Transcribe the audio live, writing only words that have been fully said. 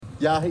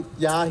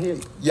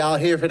Y'all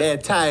here for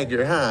that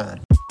tiger, huh?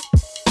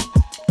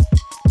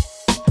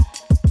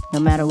 No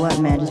matter what,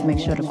 man, just make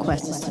sure the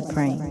quest is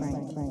supreme.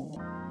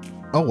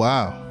 Oh,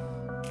 wow.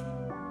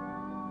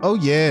 Oh,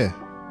 yeah.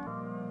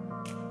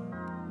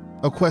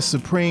 A Quest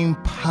Supreme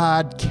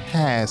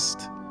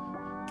podcast.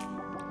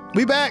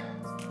 We back.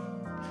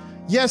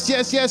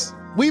 Yes.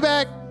 We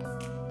back.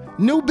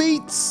 New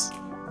beats.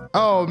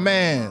 Oh,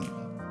 man.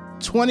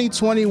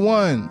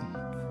 2021.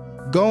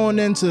 Going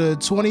into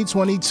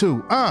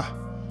 2022.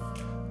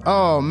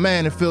 Oh,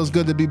 man, it feels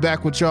good to be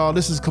back with y'all.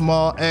 This is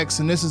Kamal X,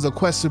 and this is a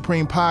Quest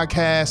Supreme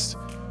podcast.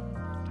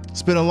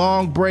 It's been a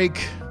long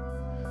break.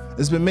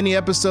 There's been many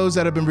episodes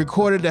that have been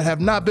recorded that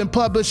have not been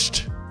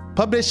published.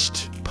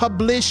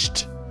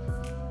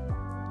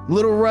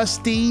 Little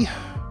rusty.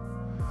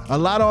 A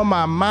lot on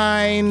my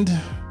mind.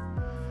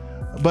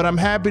 But I'm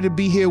happy to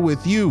be here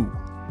with you.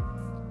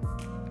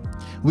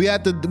 We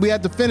at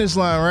the finish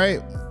line,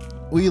 right?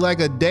 We like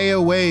a day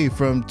away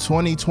from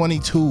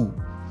 2022.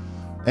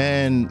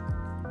 And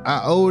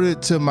I owed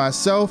it to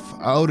myself.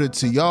 I owed it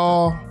to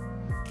y'all.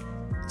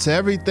 To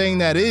everything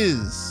that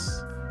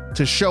is.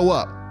 To show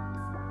up.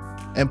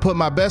 And put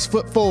my best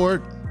foot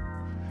forward.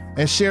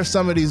 And share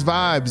some of these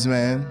vibes,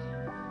 man.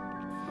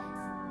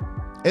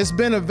 It's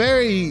been a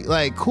very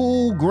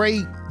cool,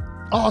 great,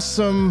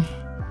 awesome,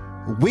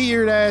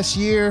 weird ass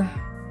year.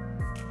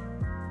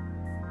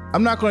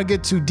 I'm not going to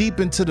get too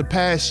deep into the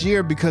past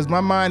year because my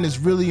mind is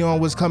really on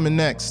what's coming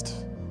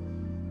next.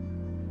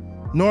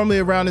 Normally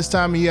around this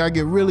time of year, I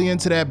get really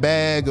into that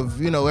bag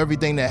of,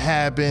 everything that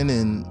happened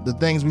and the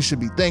things we should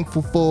be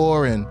thankful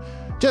for and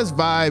just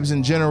vibes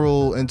in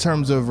general in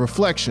terms of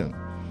reflection.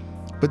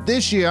 But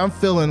this year I'm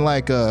feeling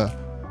like the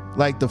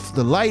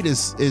light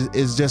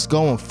is just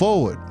going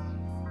forward.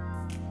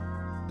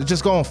 It's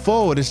just going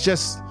forward.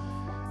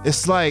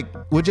 It's like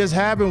what just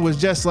happened was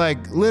just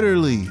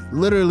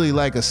literally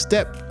like a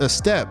step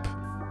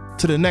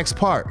to the next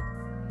part.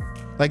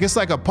 It's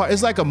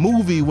like a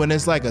movie when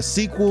it's like a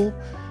sequel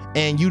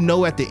and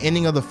at the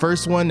ending of the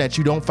first one that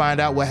you don't find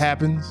out what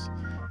happens.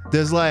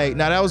 There's now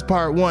that was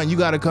part one. You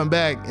got to come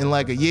back in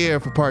a year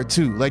for part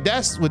two.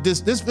 That's what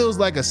this feels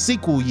like, a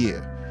sequel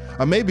year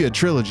or maybe a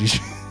trilogy.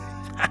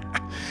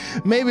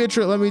 Let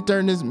me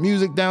turn this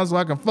music down so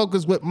I can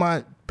focus with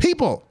my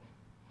people.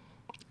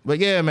 But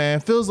yeah, man,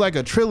 it feels like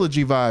a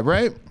trilogy vibe,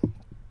 right?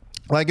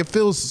 It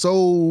feels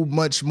so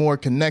much more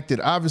connected,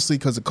 obviously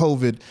because of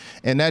COVID,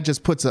 and that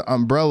just puts an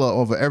umbrella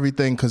over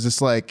everything because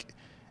it's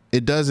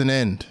it doesn't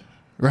end,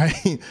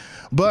 right?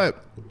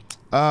 But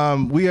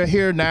we are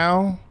here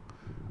now.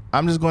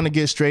 I'm just going to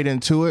get straight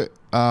into it.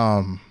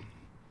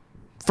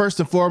 First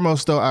and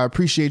foremost, though, I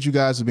appreciate you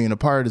guys for being a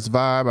part of this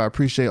vibe. I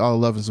appreciate all the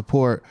love and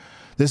support.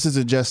 This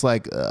isn't just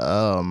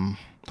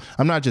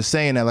I'm not just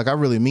saying that, I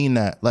really mean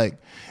that.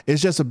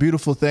 It's just a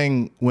beautiful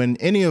thing when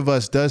any of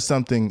us does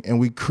something and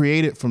we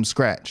create it from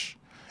scratch.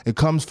 It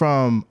comes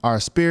from our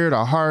spirit,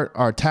 our heart,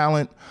 our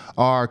talent,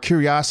 our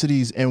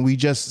curiosities, and we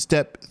just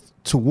step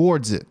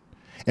towards it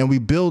and we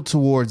build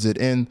towards it.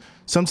 And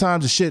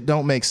sometimes the shit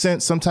don't make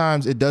sense.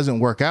 Sometimes it doesn't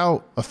work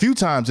out. A few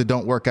times it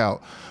don't work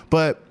out.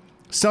 But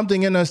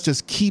something in us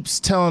just keeps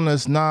telling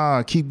us,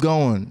 nah, keep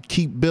going,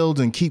 keep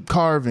building, keep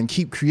carving,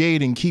 keep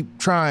creating, keep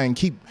trying,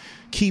 keep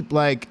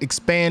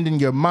expanding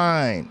your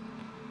mind.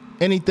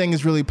 Anything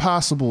is really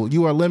possible.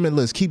 You are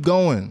limitless. Keep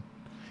going.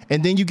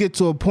 And then you get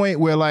to a point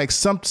where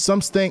some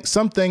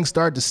things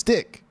start to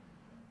stick.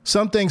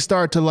 Some things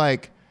start to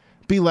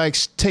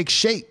take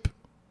shape.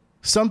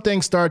 Some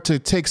things start to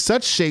take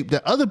such shape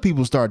that other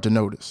people start to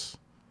notice.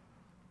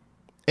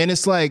 And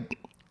it's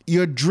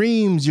your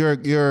dreams,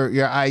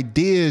 your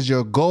ideas,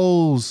 your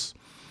goals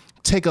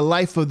take a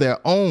life of their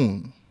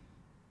own.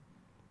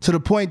 To the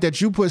point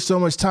that you put so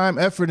much time,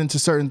 effort into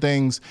certain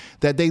things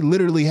that they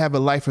literally have a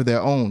life of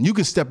their own. You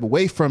can step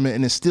away from it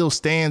and it still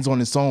stands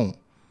on its own.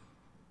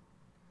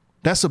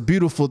 That's a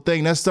beautiful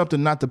thing. That's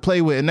something not to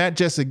play with. And that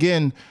just,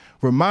 again,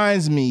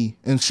 reminds me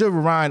and should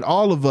remind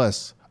all of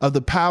us of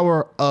the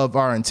power of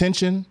our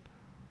intention,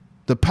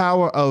 the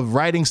power of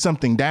writing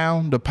something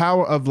down, the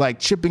power of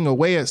chipping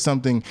away at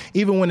something,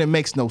 even when it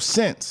makes no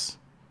sense.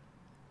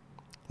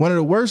 One of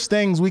the worst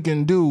things we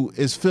can do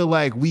is feel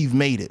like we've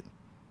made it.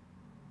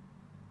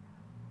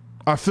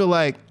 I feel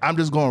like I'm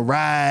just going to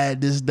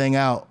ride this thing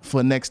out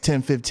for the next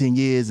 10, 15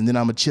 years, and then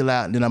I'm going to chill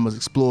out, and then I'm going to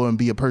explore and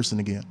be a person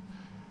again.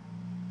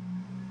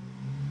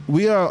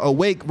 We are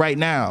awake right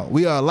now.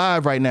 We are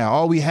alive right now.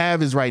 All we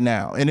have is right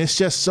now. And it's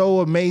just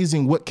so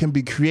amazing what can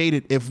be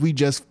created if we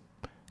just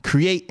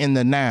create in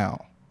the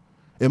now.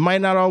 It might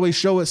not always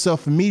show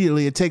itself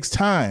immediately. It takes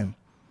time.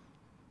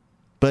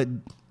 But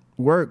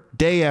work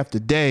day after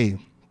day,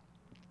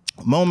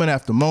 moment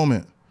after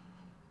moment,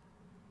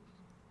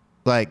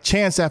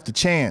 chance after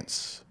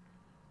chance,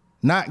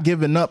 not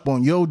giving up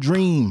on your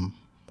dream,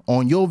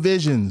 on your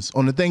visions,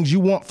 on the things you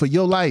want for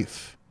your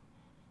life,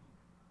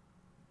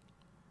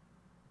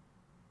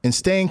 and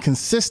staying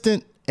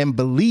consistent and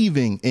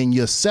believing in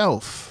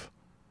yourself,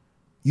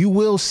 you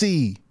will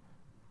see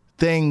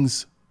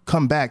things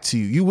come back to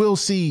you. You will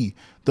see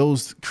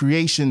those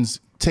creations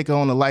take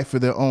on a life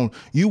of their own,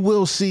 you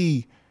will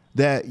see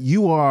that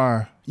you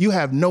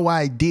have no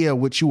idea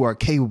what you are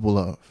capable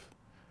of.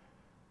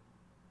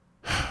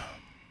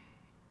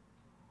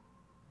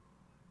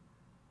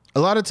 A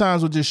lot of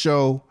times with this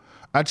show,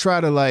 I try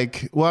to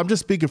I'm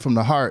just speaking from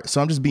the heart,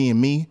 so I'm just being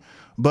me.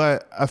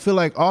 But I feel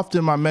like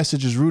often my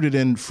message is rooted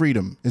in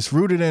freedom. It's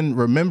rooted in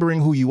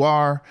remembering who you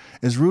are.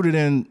 It's rooted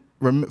in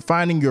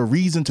finding your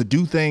reason to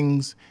do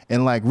things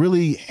and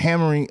really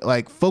hammering,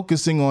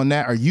 focusing on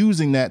that or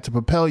using that to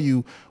propel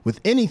you with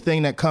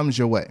anything that comes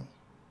your way.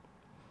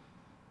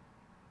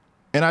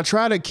 And I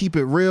try to keep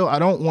it real. I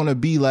don't want to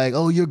be like,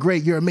 oh, you're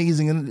great, you're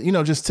amazing,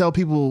 and, just tell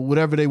people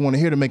whatever they want to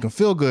hear to make them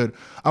feel good.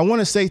 I want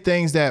to say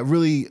things that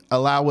really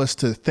allow us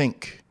to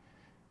think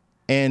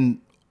and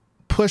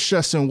push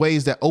us in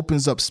ways that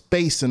opens up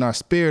space in our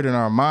spirit and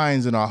our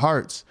minds and our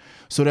hearts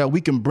so that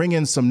we can bring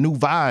in some new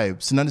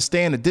vibes and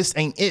understand that this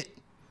ain't it.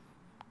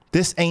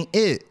 This ain't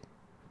it.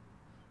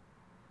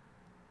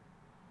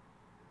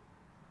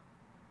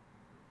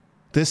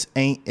 This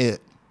ain't it.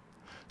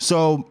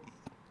 So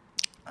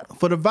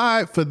for the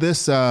vibe for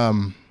this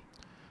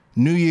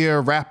New Year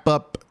wrap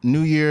up,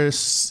 New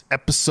Year's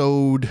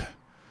episode,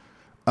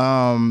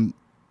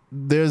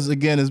 there's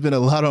been a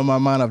lot on my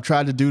mind. I've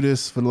tried to do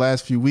this for the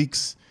last few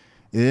weeks.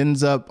 It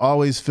ends up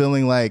always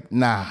feeling like,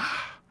 nah,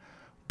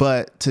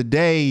 but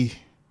today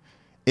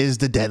is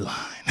the deadline.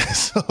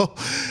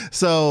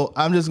 So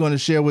I'm just going to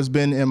share what's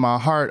been in my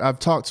heart. I've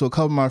talked to a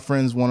couple of my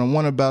friends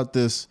one-on-one about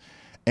this,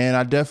 and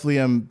I definitely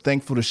am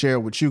thankful to share it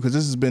with you because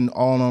this has been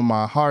all on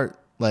my heart,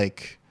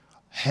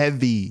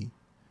 heavy.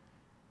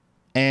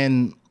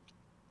 And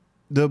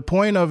the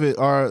point of it,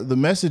 or the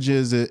message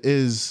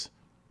is,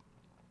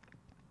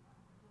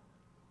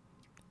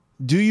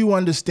 do you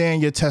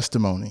understand your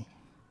testimony?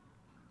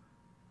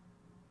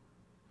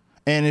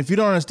 And if you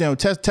don't understand what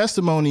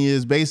testimony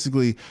is,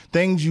 basically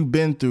things you've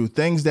been through,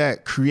 things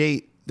that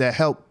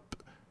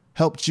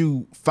helped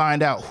you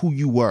find out who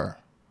you were,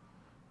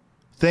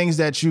 things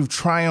that you've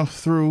triumphed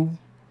through,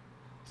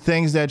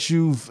 things that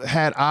you've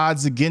had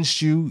odds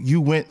against you, you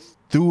went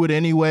through it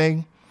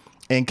anyway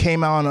and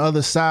came out on the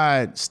other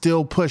side,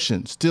 still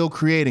pushing, still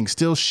creating,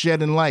 still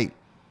shedding light.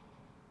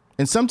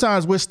 And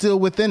sometimes we're still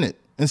within it.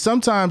 And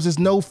sometimes there's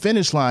no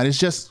finish line. It's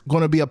just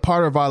going to be a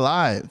part of our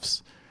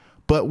lives.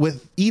 But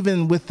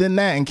even within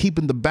that and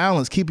keeping the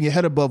balance, keeping your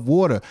head above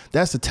water,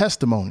 that's a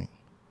testimony.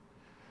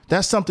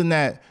 That's something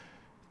that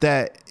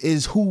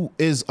is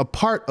a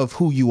part of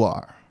who you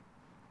are.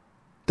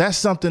 That's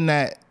something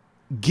that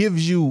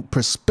gives you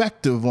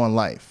perspective on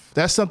life.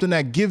 That's something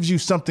that gives you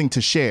something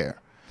to share.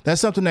 That's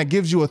something that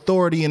gives you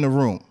authority in the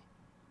room.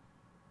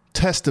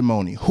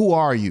 Testimony. Who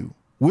are you?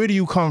 Where do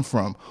you come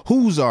from?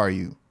 Whose are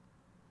you?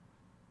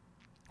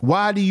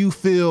 Why do you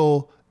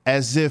feel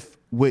as if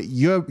what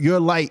your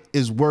light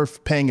is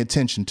worth paying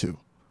attention to?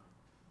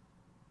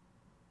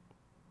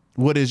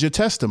 What is your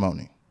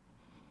testimony?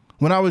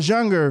 When I was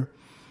younger,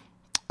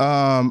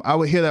 I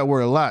would hear that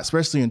word a lot,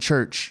 especially in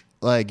church,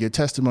 your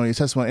testimony.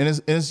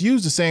 And it's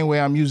used the same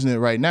way I'm using it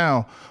right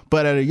now.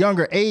 But at a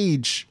younger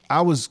age,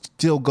 I was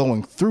still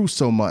going through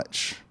so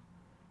much.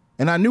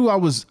 And I knew I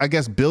was,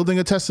 building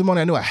a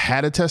testimony. I knew I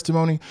had a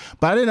testimony,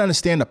 but I didn't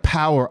understand the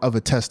power of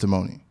a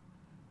testimony.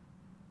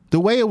 The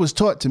way it was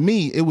taught to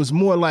me, it was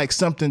more like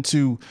something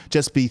to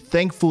just be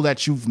thankful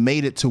that you've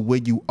made it to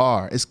where you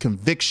are. It's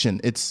conviction.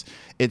 It's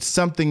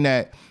something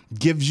that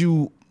gives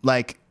you,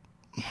 I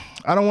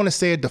don't want to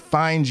say it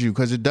defines you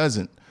because it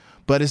doesn't,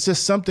 but it's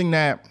just something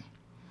that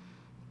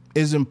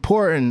is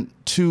important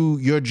to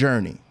your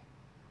journey,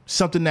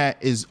 something that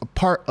is a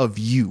part of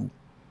you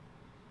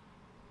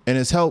and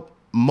has helped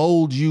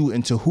mold you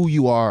into who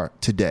you are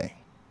today.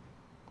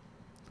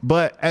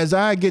 But as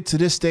I get to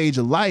this stage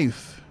of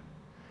life,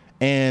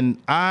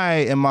 and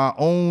I, in my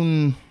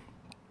own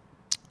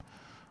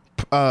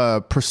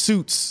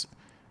pursuits,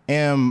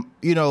 am,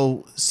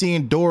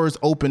 seeing doors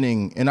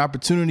opening and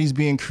opportunities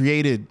being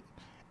created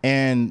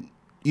and,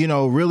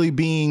 really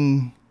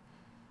being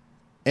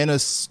in a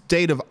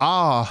state of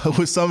awe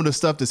with some of the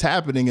stuff that's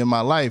happening in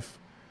my life.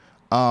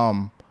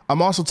 I'm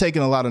also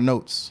taking a lot of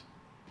notes.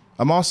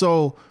 I'm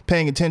also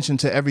paying attention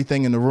to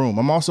everything in the room.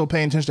 I'm also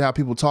paying attention to how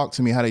people talk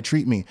to me, how they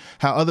treat me,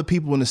 how other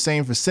people in the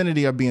same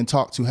vicinity are being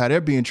talked to, how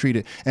they're being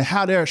treated, and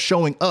how they're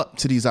showing up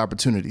to these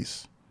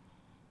opportunities.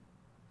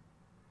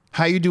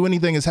 How you do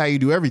anything is how you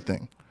do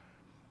everything.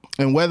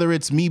 And whether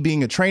it's me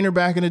being a trainer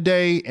back in the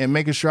day and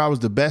making sure I was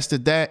the best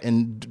at that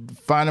and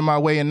finding my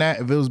way in that,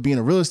 if it was being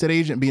a real estate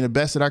agent, being the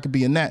best that I could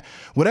be in that,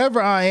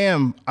 whatever I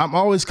am, I'm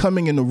always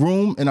coming in the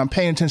room and I'm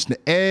paying attention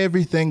to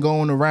everything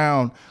going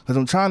around because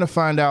I'm trying to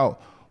find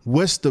out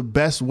what's the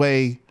best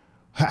way.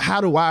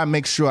 How do I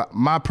make sure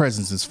my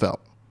presence is felt?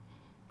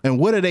 And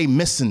what are they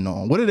missing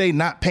on? What are they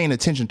not paying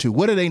attention to?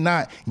 What are they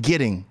not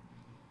getting?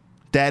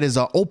 That is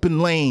an open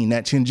lane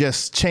that can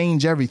just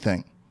change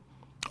everything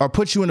or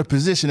put you in a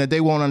position that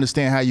they won't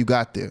understand how you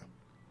got there.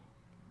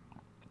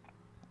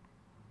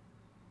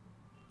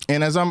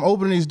 And as I'm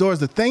opening these doors,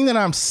 the thing that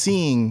I'm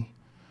seeing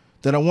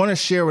that I want to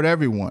share with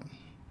everyone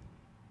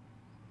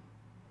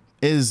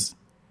is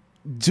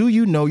do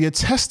you know your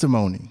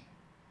testimony?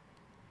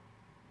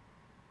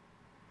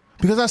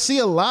 Because I see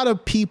a lot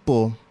of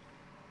people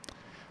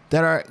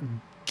that are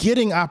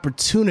getting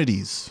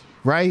opportunities,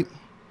 right?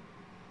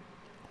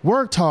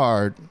 Worked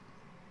hard,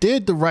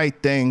 did the right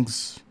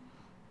things,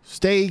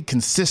 stayed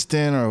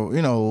consistent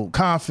or,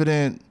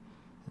 confident,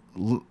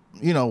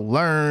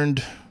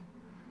 learned.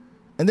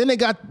 And then they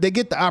get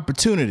the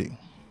opportunity.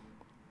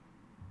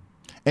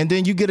 And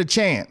then you get a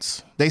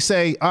chance. They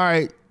say, all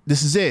right,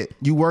 this is it.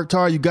 You worked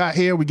hard, you got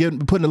here, we're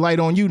putting the light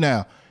on you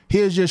now.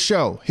 Here's your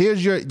show.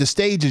 The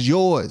stage is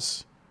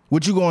yours.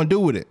 What you gonna do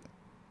with it?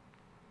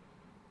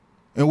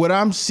 And what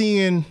I'm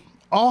seeing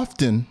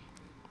often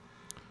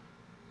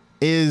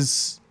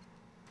is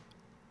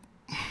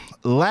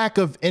lack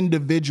of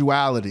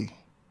individuality,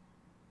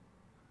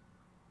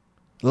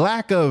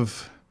 lack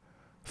of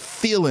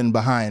feeling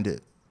behind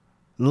it,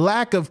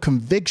 lack of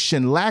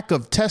conviction, lack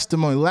of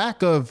testimony,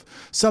 lack of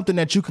something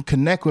that you can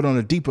connect with on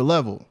a deeper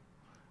level.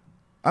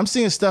 I'm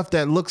seeing stuff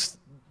that looks,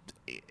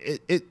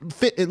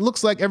 it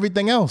looks like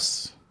everything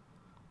else.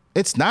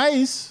 It's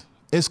nice.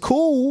 It's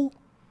cool.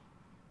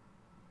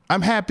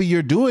 I'm happy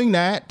you're doing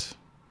that,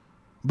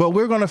 but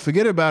we're going to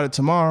forget about it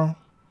tomorrow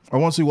or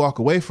once we walk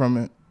away from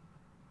it.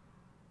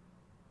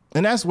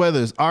 And that's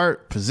whether it's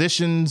art,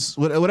 positions,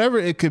 whatever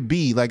it could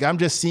be. Like, I'm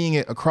just seeing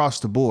it across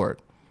the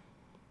board.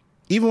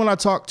 Even when I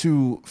talk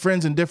to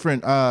friends in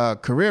different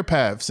career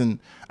paths, and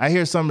I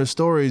hear some of the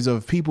stories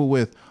of people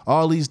with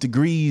all these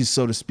degrees,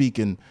 so to speak,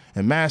 and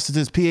master's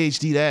this,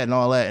 PhD that, and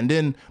all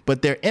that,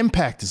 but their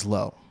impact is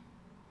low.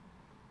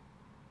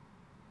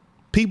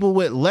 People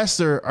with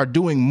lesser are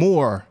doing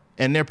more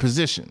in their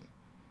position.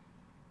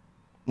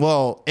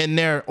 Well, in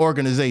their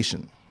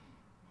organization.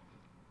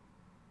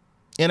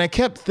 And I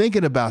kept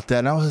thinking about that,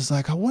 and I was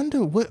like, I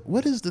wonder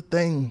what is the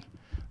thing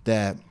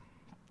that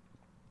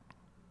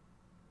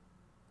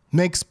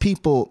makes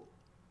people,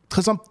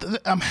 because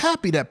I'm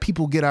happy that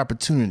people get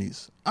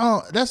opportunities.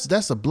 Oh,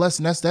 that's a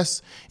blessing.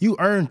 That's you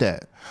earned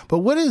that.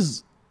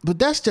 But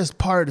that's just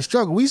part of the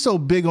struggle. We so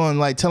big on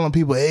like telling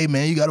people, hey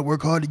man, you got to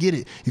work hard to get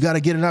it. You got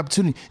to get an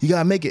opportunity. You got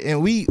to make it.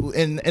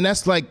 And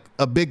that's like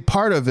a big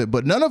part of it.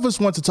 But none of us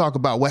want to talk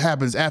about what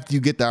happens after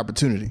you get the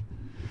opportunity.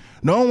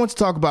 No one wants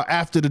to talk about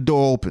after the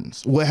door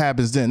opens, what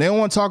happens then. They don't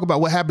want to talk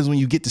about what happens when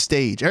you get to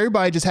stage.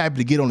 Everybody just happy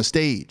to get on the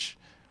stage.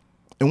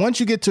 And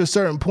once you get to a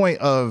certain point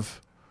of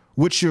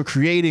what you're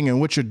creating and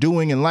what you're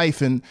doing in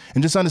life and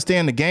just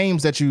understand the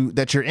games that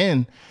you're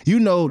in,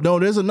 no,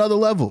 there's another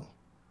level.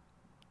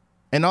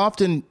 And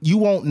often you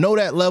won't know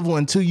that level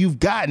until you've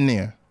gotten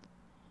there.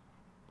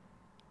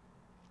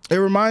 It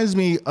reminds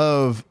me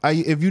of,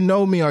 if you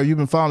know me or you've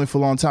been following me for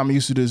a long time, I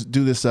used to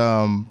do this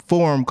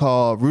forum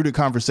called Rooted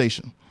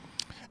Conversation.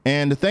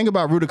 And the thing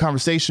about Rooted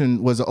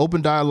Conversation was an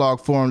open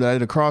dialogue forum that I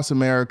did across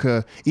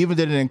America, even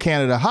did it in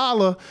Canada,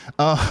 holla.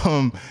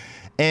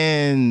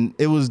 And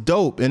it was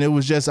dope. And it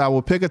was just, I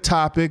will pick a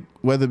topic,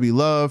 whether it be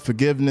love,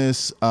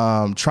 forgiveness,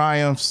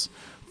 triumphs,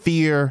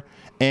 fear,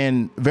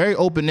 and very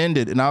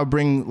open-ended. And I would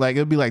bring it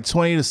would be like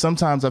 20 to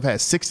sometimes I've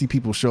had 60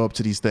 people show up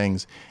to these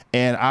things.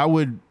 And I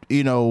would,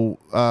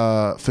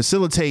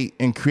 facilitate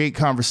and create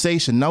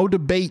conversation. No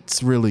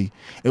debates, really.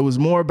 It was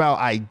more about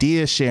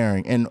idea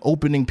sharing and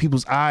opening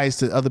people's eyes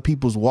to other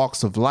people's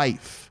walks of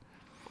life.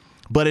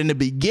 But in the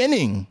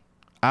beginning,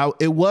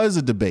 it was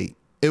a debate.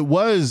 It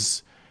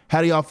was,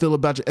 how do y'all feel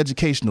about your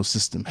educational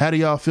system? How do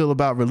y'all feel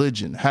about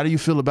religion? How do you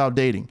feel about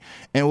dating?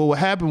 And what would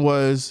happen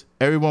was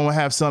everyone would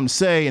have something to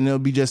say, and it'll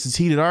be just as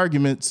heated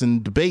arguments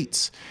and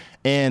debates.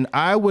 And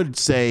I would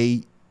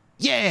say,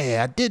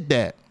 yeah, I did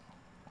that.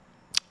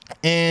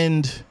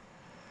 And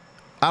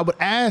I would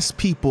ask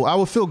people, I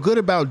would feel good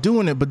about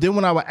doing it. But then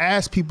when I would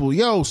ask people,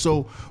 yo,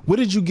 so what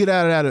did you get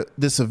out of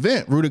this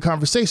event, Rooted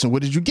Conversation?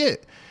 What did you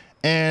get?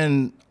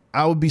 And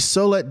I would be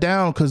so let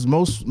down because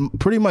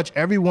pretty much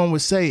everyone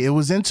would say it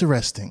was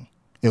interesting.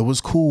 It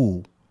was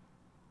cool.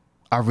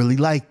 I really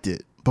liked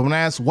it. But when I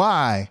asked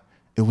why,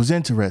 it was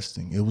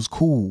interesting. It was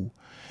cool.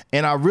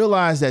 And I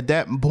realized at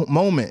that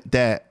moment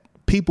that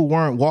people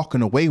weren't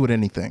walking away with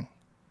anything.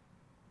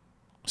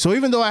 So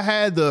even though I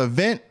had the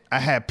event, I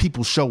had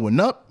people showing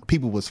up.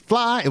 People was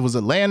fly. It was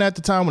Atlanta at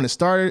the time when it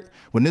started.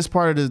 When this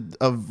part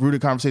of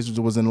Rooted Conversations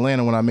was in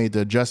Atlanta, when I made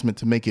the adjustment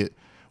to make it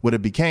what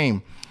it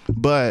became.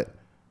 But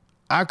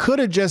I could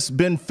have just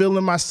been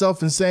feeling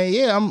myself and saying,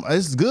 yeah,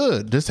 it's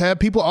good. Just have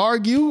people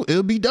argue.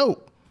 It'll be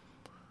dope.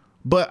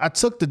 But I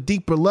took the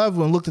deeper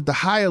level and looked at the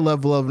higher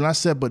level of it. And I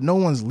said, but no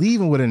one's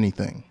leaving with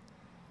anything.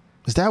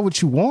 Is that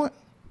what you want?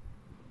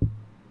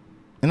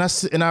 And I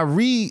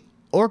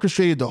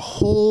reorchestrated the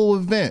whole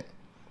event.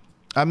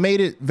 I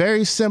made it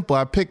very simple.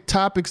 I picked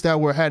topics that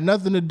had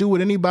nothing to do with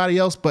anybody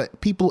else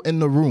but people in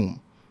the room.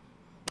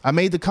 I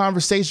made the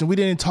conversation. We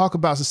didn't talk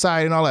about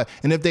society and all that.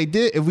 And if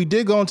we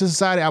did go into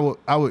society,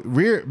 I would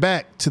rear it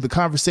back to the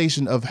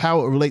conversation of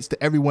how it relates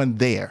to everyone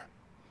there.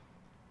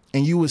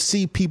 And you would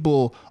see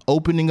people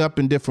opening up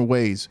in different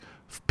ways.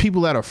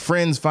 People that are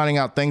friends finding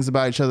out things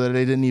about each other that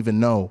they didn't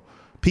even know.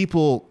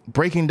 People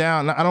breaking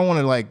down. I don't want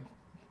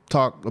to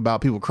talk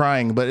about people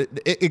crying, but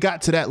it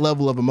got to that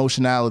level of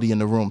emotionality in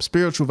the room,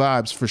 spiritual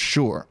vibes for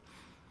sure.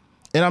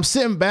 And I'm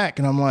sitting back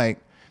and I'm like,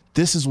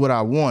 this is what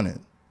I wanted,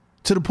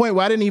 to the point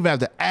where I didn't even have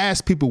to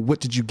ask people, what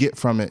did you get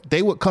from it?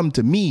 They would come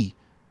to me,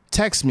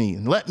 text me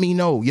and let me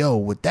know, yo,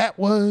 what that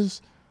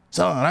was,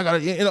 son, I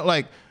gotta,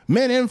 like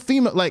men and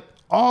female, like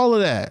all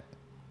of that.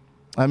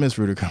 I miss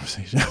Rooted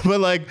Conversation, but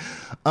like,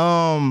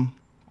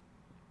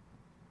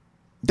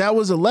 that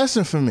was a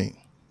lesson for me.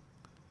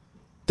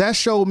 That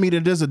showed me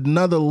that there's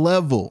another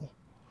level.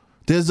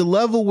 There's a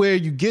level where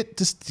you get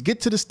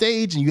to the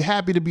stage and you're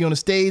happy to be on the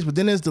stage, but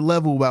then there's the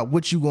level about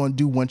what you're going to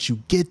do once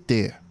you get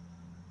there.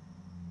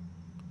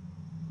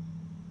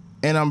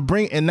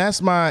 And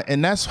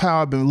that's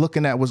how I've been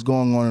looking at what's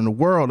going on in the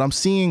world. I'm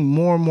seeing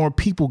more and more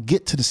people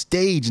get to the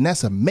stage, and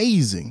that's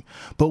amazing.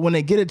 But when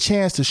they get a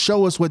chance to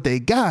show us what they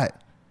got,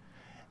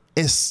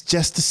 it's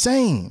just the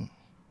same.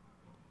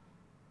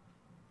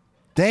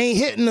 They ain't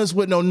hitting us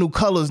with no new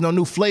colors, no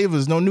new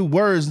flavors, no new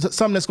words,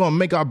 something that's going to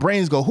make our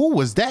brains go, who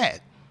was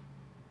that?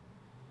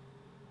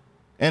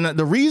 And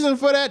the reason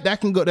for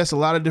that's a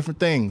lot of different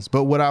things.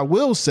 But what I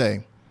will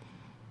say,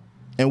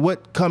 and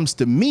what comes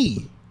to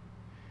me,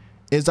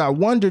 is I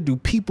wonder, do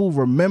people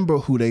remember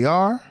who they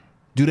are?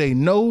 Do they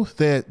know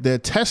their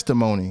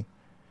testimony?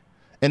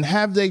 And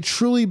have they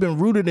truly been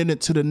rooted in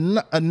it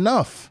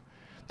enough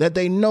that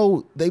they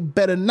know they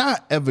better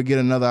not ever get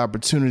another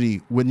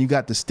opportunity when you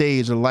got the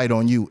stage or light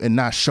on you and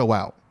not show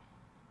out?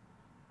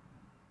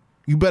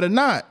 You better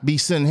not be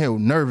sitting here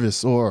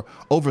nervous or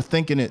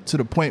overthinking it to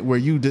the point where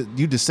you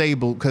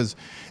disabled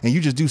and you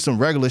just do some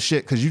regular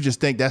shit because you just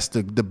think that's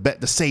the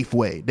safe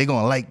way. They're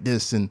gonna like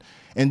this, and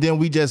then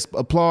we just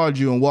applaud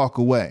you and walk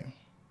away.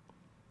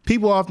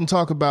 People often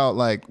talk about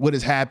like what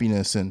is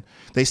happiness, and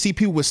they see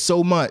people with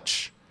so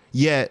much,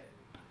 yet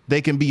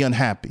they can be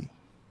unhappy.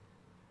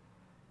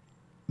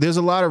 There's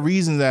a lot of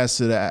reasons as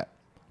to that.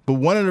 But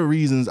one of the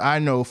reasons I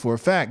know for a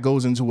fact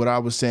goes into what I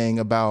was saying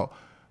about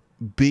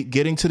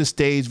getting to the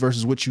stage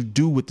versus what you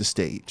do with the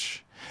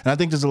stage. And I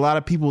think there's a lot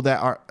of people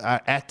that are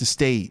at the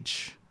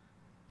stage.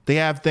 They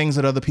have things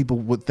that other people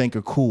would think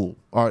are cool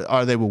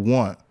or they would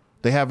want.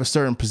 They have a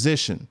certain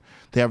position.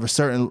 They have a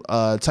certain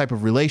type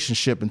of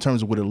relationship in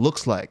terms of what it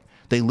looks like.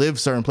 They live a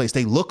certain place.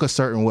 They look a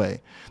certain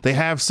way. They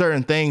have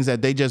certain things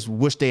that they just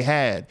wish they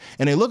had.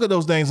 And they look at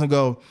those things and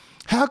go,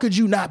 how could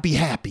you not be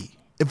happy?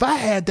 If I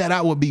had that,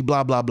 I would be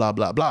blah, blah, blah,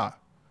 blah, blah.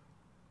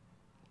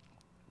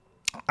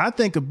 I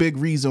think a big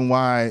reason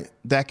why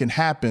that can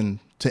happen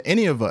to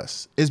any of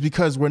us is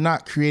because we're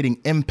not creating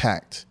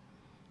impact.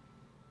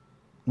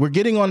 We're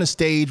getting on the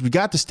stage. We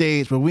got the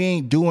stage, but we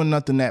ain't doing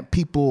nothing that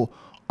people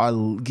are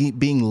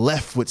being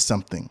left with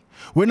something.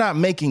 We're not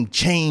making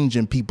change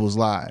in people's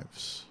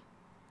lives.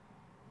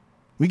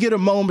 We get a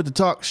moment to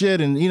talk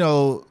shit and,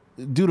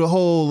 do the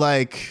whole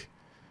like,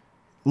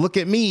 look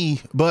at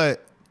me,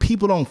 but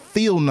people don't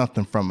feel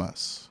nothing from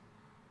us.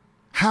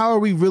 How are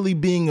we really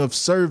being of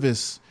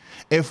service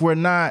if we're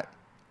not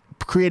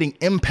creating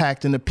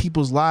impact in the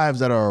people's lives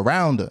that are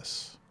around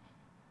us?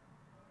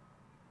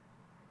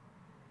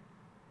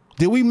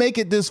 Did we make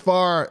it this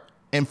far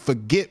and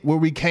forget where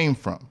we came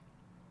from?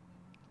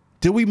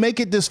 Did we make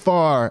it this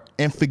far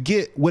and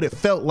forget what it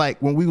felt like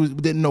when we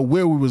didn't know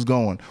where we was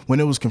going, when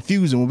it was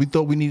confusing, when we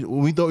thought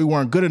we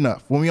weren't good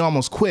enough, when we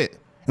almost quit,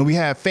 and we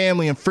had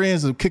family and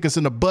friends that kick us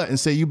in the butt and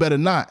say, you better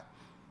not?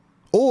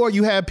 Or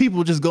you had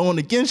people just going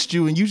against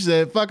you and you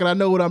said, fuck it, I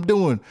know what I'm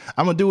doing.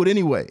 I'm going to do it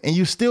anyway. And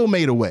you still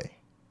made a way.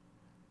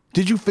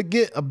 Did you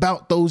forget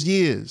about those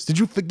years? Did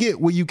you forget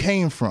where you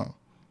came from?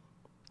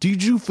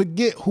 Did you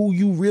forget who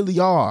you really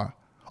are?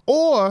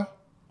 Or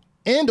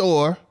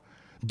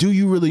do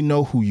you really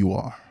know who you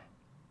are?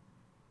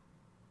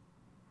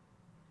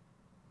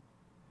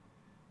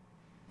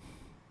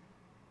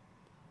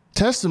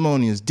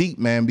 Testimony is deep,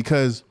 man,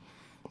 because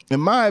in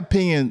my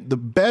opinion, the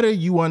better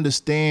you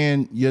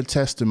understand your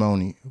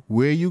testimony,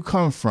 where you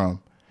come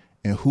from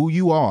and who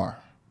you are,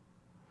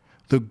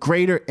 the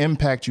greater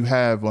impact you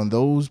have on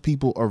those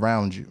people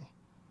around you,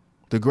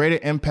 the greater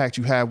impact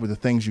you have with the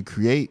things you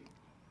create,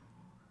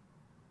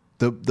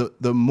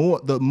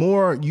 the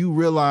more you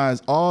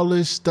realize all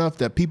this stuff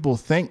that people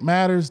think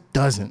matters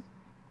doesn't.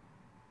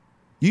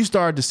 You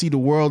start to see the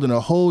world in a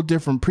whole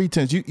different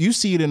pretense. You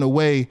see it in a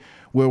way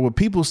where when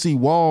people see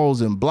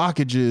walls and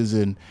blockages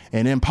and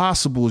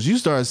impossibles, you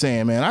start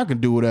saying, man, I can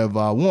do whatever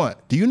I want.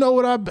 Do you know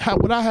what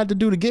I had to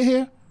do to get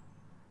here?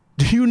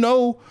 Do you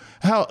know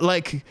how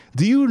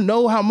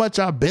much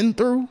I've been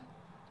through?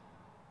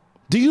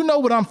 Do you know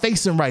what I'm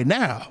facing right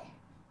now?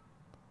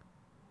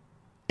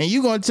 And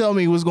you going to tell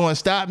me what's going to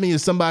stop me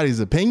is somebody's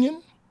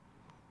opinion?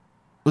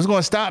 What's going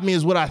to stop me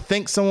is what I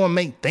think someone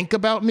may think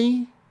about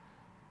me?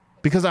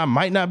 Because I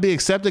might not be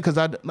accepted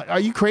are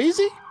you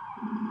crazy?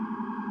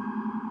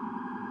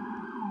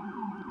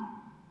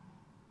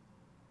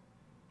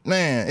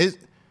 Man,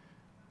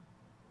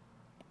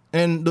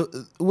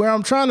 where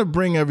I'm trying to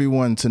bring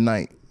everyone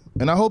tonight,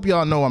 and I hope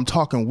y'all know I'm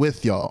talking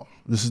with y'all.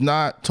 This is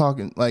not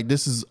talking like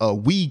this is a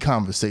we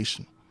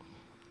conversation.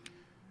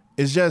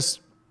 It's just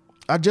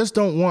I just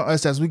don't want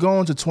us, as we go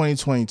into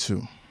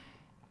 2022,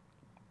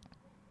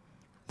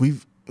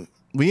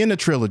 we in the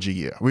trilogy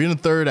year. We're in the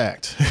third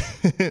act.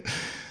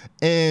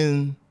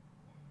 And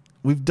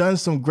we've done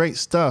some great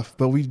stuff,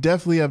 but we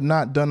definitely have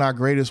not done our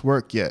greatest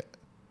work yet.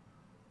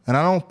 And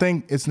I don't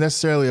think it's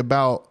necessarily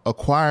about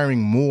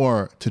acquiring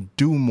more to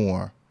do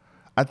more.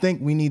 I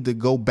think we need to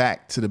go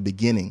back to the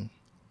beginning.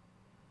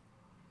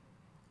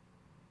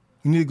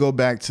 We need to go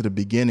back to the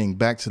beginning,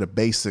 back to the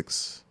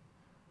basics,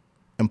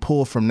 and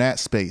pull from that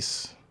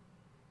space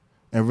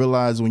and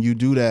realize when you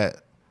do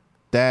that,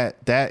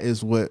 that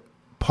is what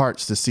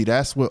parts the sea.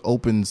 That's what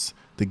opens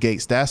the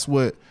gates. That's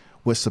what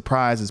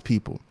surprises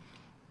people.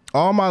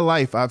 All my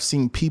life, I've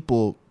seen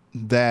people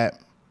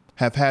that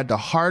have had the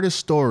hardest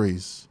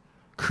stories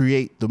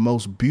create the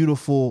most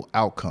beautiful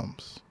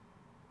outcomes.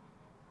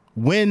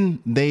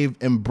 When they've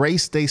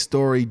embraced their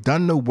story,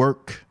 done the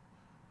work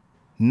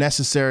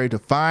necessary to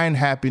find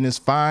happiness,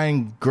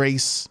 find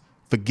grace,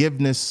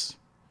 forgiveness,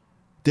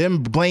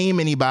 didn't blame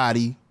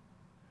anybody,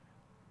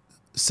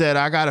 said,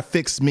 I got to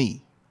fix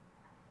me.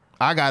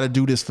 I got to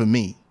do this for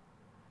me.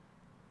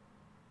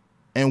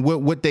 And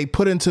what they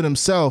put into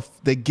themselves,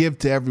 they give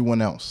to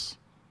everyone else.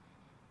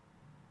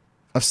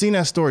 I've seen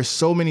that story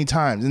so many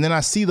times. And then I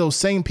see those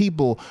same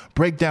people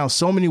break down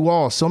so many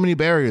walls, so many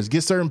barriers,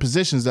 get certain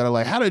positions that are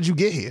like, how did you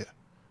get here?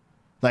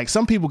 Like,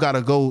 some people got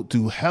to go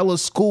to hella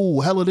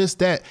school, hella this,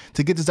 that,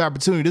 to get this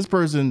opportunity. This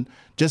person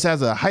just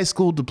has a high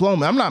school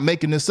diploma. I'm not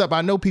making this up.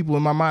 I know people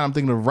in my mind I'm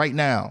thinking of right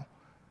now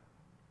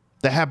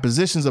that have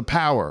positions of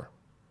power.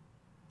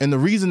 And the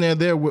reason they're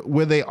there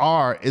where they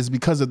are is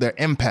because of their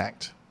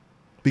impact,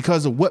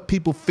 because of what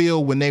people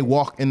feel when they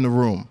walk in the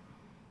room,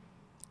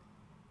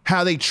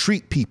 how they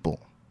treat people.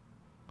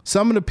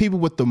 Some of the people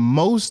with the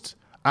most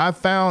I've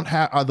found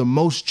are the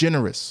most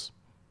generous,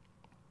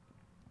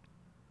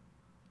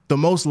 the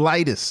most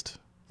lightest,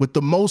 with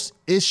the most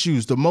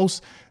issues, the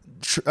most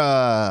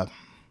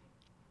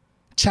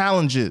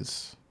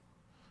challenges,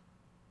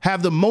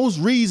 have the most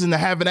reason to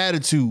have an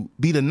attitude,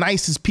 be the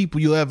nicest people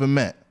you ever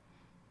met.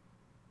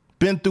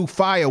 Been through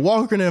fire,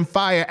 walking in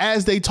fire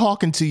as they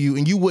talking to you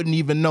and you wouldn't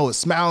even know it,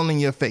 smiling in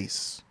your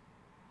face.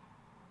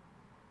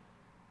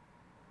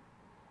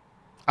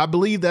 I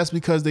believe that's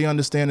because they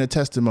understand their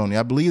testimony.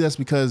 I believe that's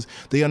because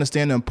they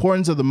understand the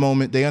importance of the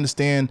moment. They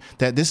understand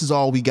that this is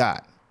all we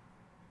got.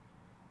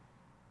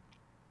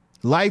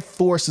 Life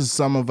forces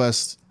some of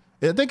us,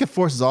 I think it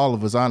forces all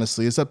of us,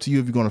 honestly. It's up to you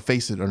if you're going to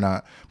face it or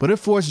not. But it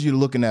forces you to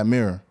look in that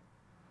mirror.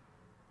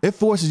 It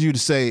forces you to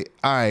say,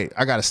 all right,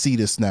 I got to see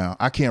this now.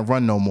 I can't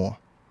run no more.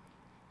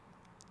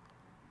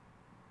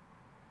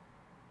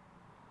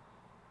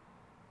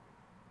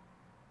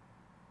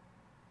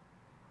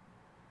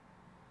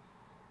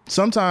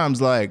 Sometimes,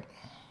 like,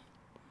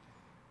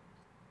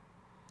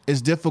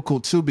 it's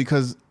difficult too,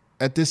 because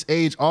at this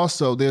age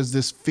also there's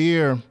this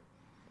fear.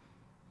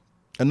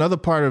 Another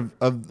part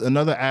of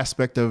another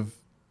aspect of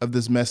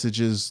this message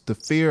is the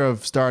fear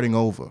of starting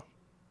over.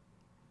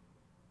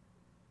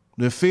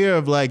 The fear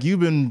of, like,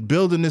 you've been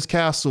building this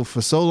castle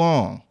for so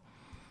long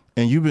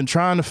and you've been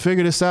trying to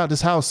figure this out,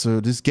 this house or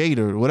this gate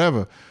or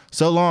whatever,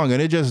 so long,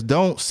 and it just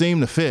don't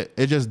seem to fit.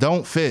 It just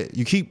don't fit.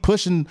 You keep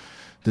pushing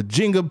the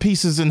Jenga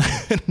pieces in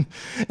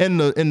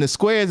the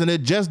squares and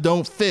it just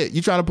don't fit.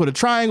 You're trying to put a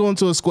triangle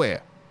into a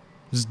square.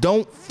 Just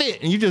don't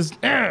fit. And you just,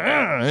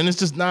 and it's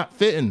just not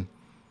fitting.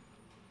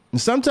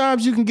 And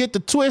sometimes you can get the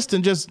twist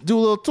and just do a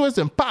little twist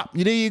and pop.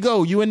 There you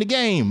go. You in the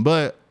game.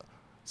 But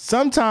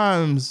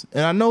sometimes,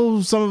 and I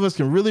know some of us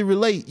can really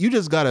relate, you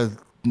just got to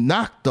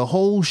knock the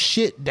whole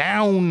shit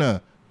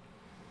down.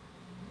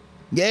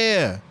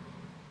 Yeah.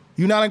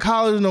 You're not in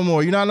college no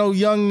more. You're not no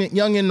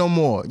youngin' no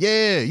more.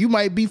 Yeah, you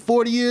might be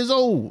 40 years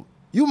old.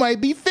 You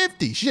might be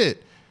 50.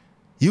 Shit.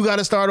 You got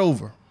to start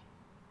over.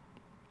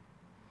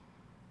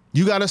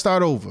 You got to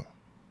start over.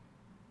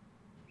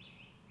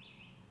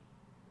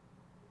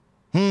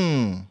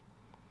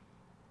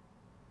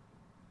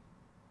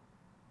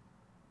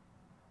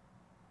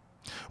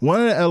 One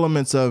of the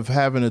elements of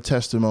having a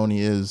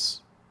testimony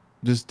is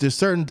there's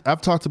certain,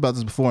 I've talked about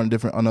this before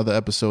on other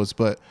episodes,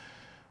 but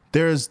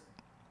there's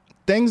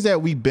things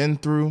that we've been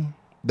through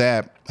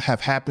that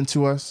have happened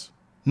to us,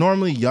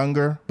 normally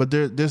younger, but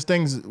there's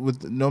things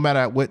with, no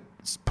matter what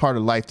part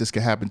of life this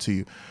can happen to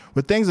you,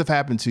 but things have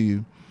happened to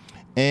you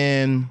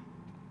and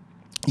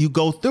you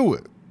go through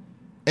it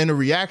in a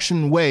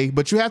reaction way,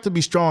 but you have to be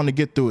strong to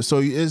get through it.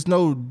 So there's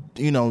no,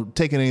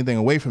 taking anything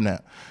away from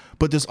that.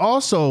 But there's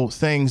also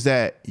things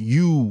that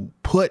you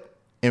put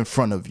in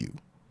front of you.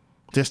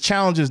 There's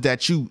challenges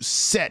that you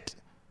set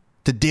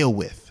to deal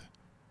with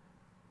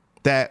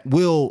that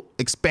will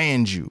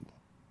expand you.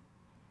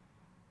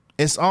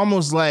 It's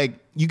almost like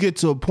you get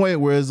to a point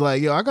where it's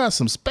like, yo, I got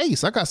some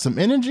space. I got some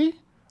energy.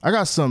 I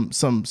got some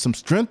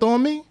strength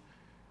on me.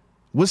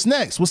 What's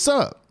next? What's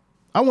up?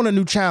 I want a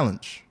new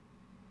challenge.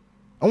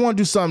 I want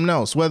to do something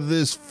else, whether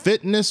it's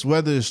fitness,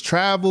 whether it's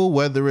travel,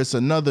 whether it's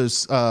another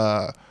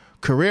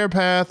career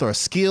path or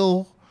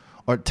skill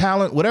or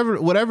talent,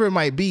 whatever it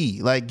might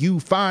be. Like, you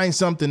find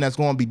something that's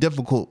going to be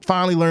difficult.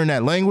 Finally learn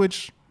that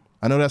language.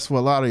 I know that's for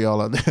a lot of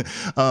y'all out there,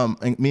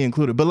 and me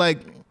included. But like,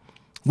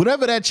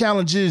 whatever that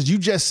challenge is, you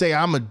just say,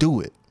 I'm going to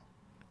do it.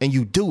 And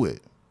you do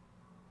it.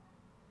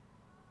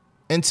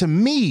 And to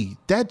me,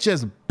 that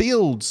just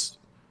builds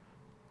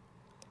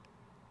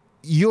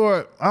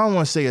I don't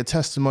want to say a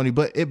testimony,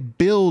 but it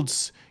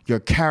builds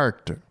your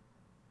character.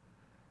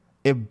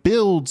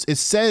 It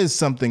says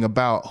something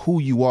about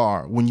who you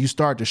are when you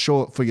start to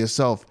show up for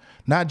yourself,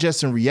 not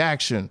just in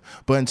reaction,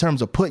 but in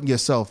terms of putting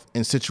yourself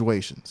in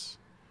situations.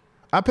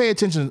 I pay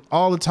attention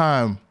all the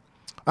time.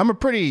 I'm a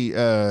pretty,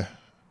 I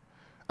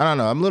don't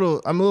know. I'm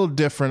a little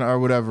different or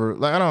whatever.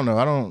 Like, I don't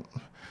know.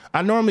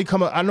 I normally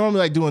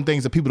like doing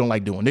things that people don't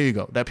like doing. There you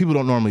go. That people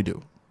don't normally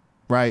do.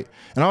 Right.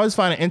 And I always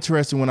find it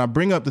interesting when I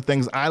bring up the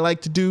things I like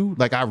to do,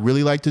 like I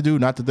really like to do,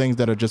 not the things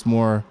that are just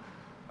more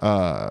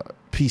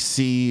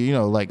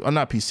PC, like, or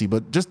not PC,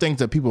 but just things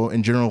that people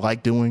in general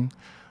like doing.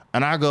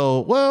 And I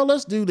go, well,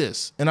 let's do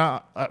this. And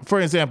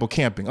for example,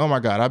 camping. Oh my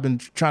God, I've been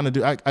trying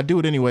to I do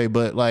it anyway,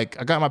 but like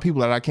I got my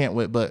people that I can't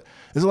with, but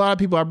there's a lot of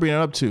people I bring it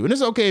up to. And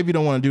it's okay if you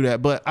don't want to do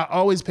that, but I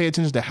always pay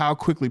attention to how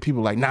quickly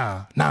people are like,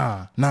 nah.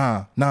 I'm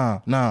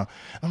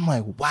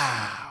like,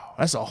 wow,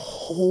 that's a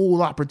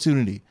whole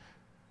opportunity.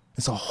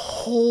 It's a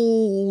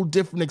whole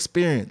different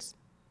experience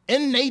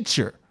in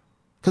nature.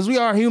 Because we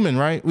are human,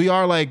 right? We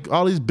are like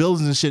all these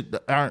buildings and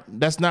shit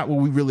that's not what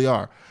we really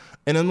are.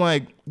 And I'm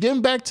like,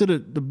 getting back to the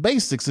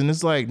basics, and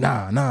it's like,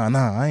 nah,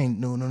 I ain't,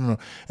 no. And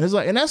it's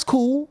like, and that's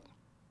cool.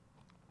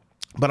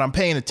 But I'm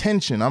paying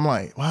attention. I'm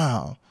like,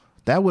 wow,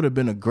 that would have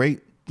been a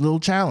great little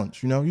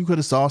challenge. You could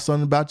have saw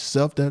something about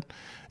yourself that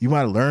you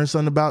might have learned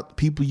something about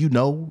people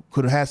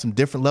could have had some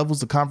different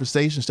levels of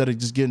conversation instead of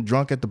just getting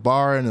drunk at the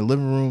bar in the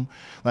living room.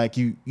 Like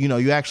you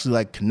actually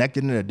like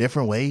connected in a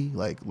different way,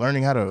 like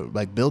learning how to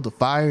like build a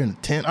fire in a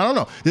tent. I don't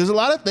know. There's a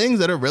lot of things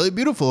that are really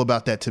beautiful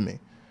about that to me.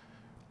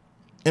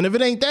 And if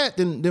it ain't that,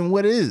 then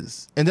what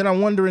is? And then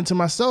I'm wondering to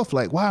myself,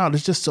 like, wow,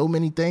 there's just so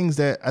many things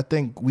that I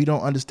think we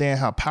don't understand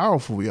how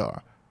powerful we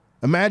are.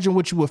 Imagine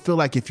what you would feel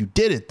like if you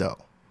did it, though.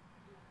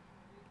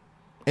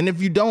 And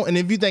if you don't, and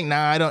if you think,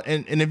 nah, I don't,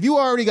 and if you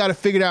already got it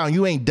figured out and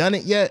you ain't done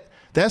it yet,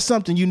 that's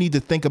something you need to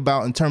think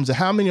about in terms of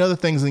how many other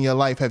things in your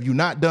life have you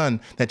not done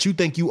that you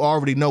think you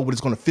already know what it's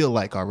going to feel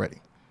like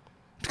already.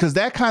 Because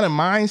that kind of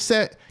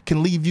mindset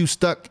can leave you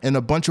stuck in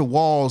a bunch of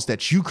walls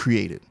that you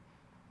created.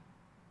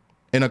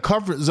 In a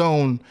comfort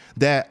zone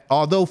that,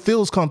 although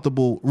feels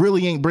comfortable,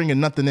 really ain't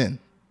bringing nothing in.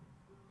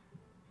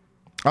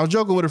 I was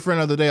joking with a friend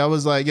the other day. I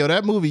was like, yo,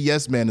 that movie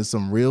Yes Man is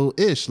some real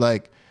ish.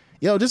 Like,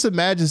 yo, just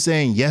imagine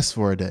saying yes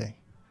for a day.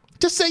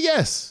 Just say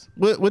yes.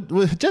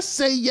 Just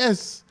say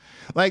yes.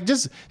 Like,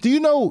 do you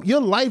know your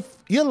life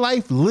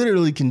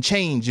literally can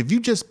change if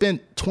you just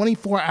spent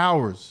 24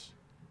 hours.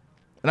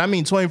 And I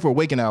mean 24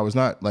 waking hours,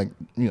 not like,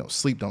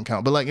 sleep don't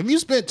count. But like if you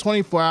spent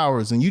 24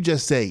 hours and you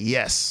just say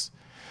yes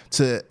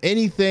to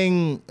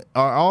anything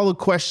or all the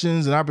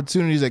questions and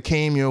opportunities that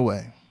came your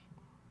way.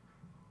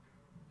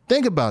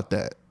 Think about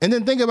that. And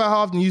then think about how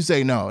often you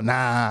say no,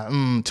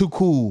 too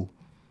cool.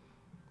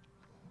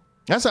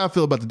 That's how I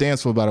feel about the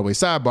dance floor, by the way.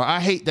 Sidebar, I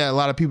hate that a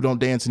lot of people don't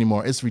dance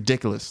anymore. It's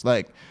ridiculous.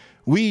 Like,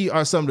 we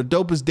are some of the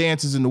dopest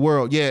dancers in the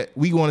world, yet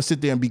we want to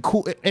sit there and be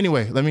cool.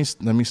 Anyway, let me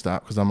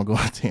stop because I'm going to go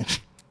on a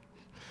tangent.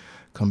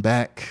 Come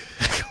back.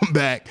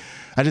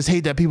 I just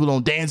hate that people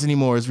don't dance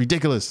anymore. It's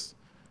ridiculous.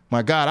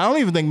 My God, I don't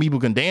even think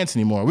people can dance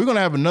anymore. We're going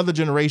to have another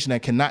generation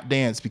that cannot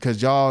dance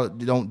because y'all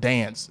don't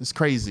dance. It's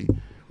crazy.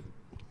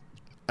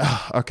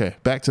 Okay,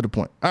 back to the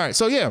point. All right,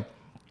 so yeah.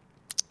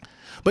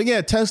 But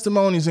yeah,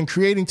 testimonies and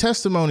creating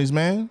testimonies,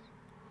 man.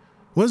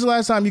 When's the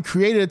last time you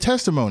created a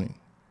testimony?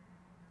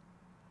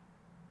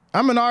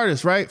 I'm an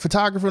artist, right?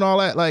 Photographer and all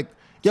that. Like,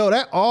 yo,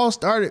 that all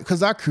started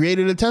because I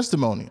created a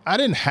testimony. I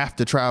didn't have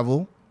to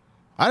travel.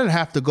 I didn't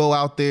have to go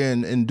out there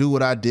and do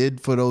what I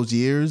did for those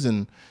years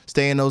and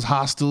stay in those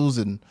hostels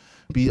and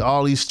be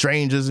all these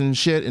strangers and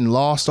shit and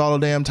lost all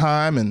the damn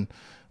time and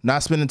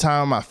not spending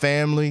time with my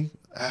family.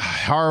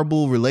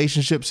 Horrible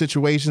relationship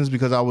situations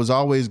because I was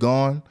always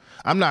gone.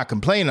 I'm not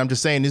complaining. I'm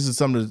just saying this is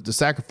some of the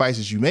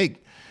sacrifices you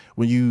make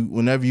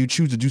whenever you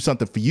choose to do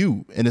something for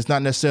you. And it's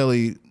not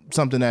necessarily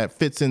something that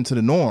fits into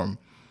the norm.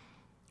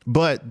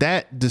 But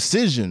that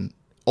decision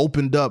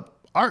opened up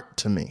art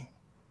to me.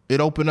 It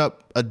opened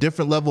up a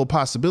different level of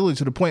possibility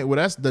to the point where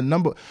that's the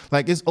number.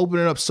 Like, it's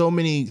opening up so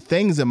many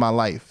things in my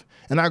life.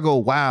 And I go,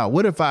 wow,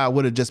 what if I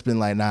would have just been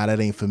like, nah, that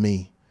ain't for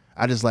me.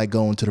 I just like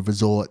going to the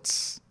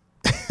resorts.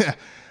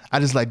 I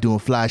just like doing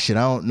fly shit.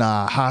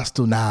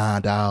 Hostel,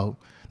 dog.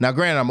 Now,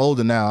 granted, I'm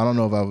older now. I don't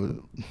know if I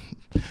would,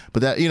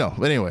 but that,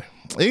 but anyway,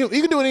 you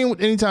can do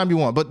it anytime you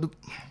want. But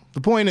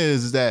the point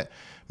is that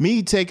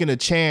me taking a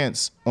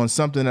chance on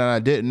something that I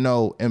didn't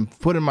know and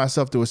putting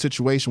myself through a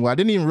situation where I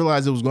didn't even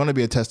realize it was going to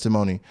be a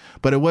testimony,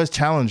 but it was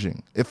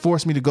challenging. It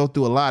forced me to go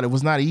through a lot. It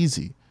was not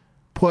easy.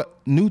 Put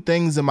new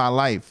things in my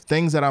life,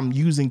 things that I'm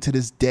using to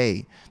this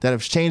day that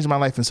have changed my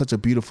life in such a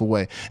beautiful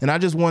way. And I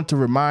just want to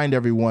remind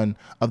everyone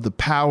of the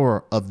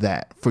power of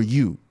that for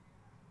you.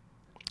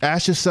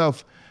 Ask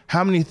yourself,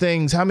 how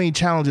many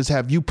challenges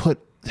have you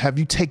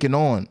taken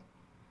on?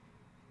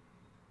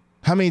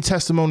 How many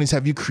testimonies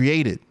have you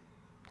created?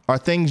 Are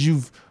things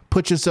you've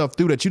put yourself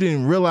through that you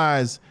didn't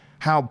realize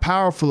how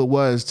powerful it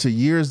was to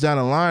years down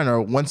the line,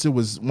 or once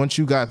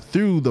you got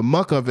through the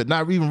muck of it,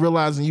 not even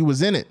realizing you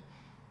was in it?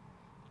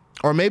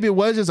 Or maybe it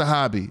was just a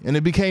hobby and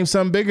it became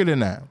something bigger than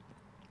that.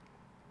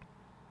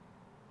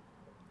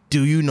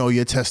 Do you know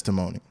your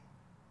testimony?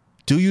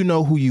 Do you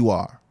know who you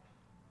are?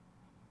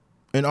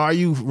 And are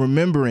you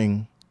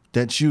remembering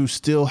that you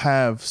still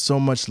have so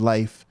much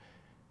life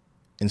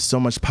and so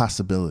much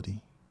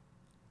possibility?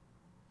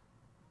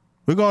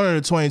 We're going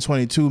into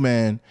 2022,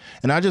 man.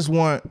 And I just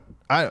want,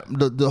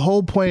 the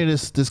whole point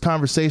of this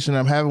conversation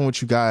I'm having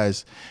with you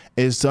guys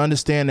is to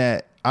understand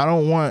that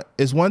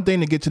it's one thing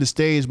to get to the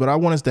stage, but I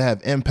want us to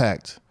have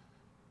impact.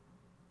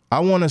 I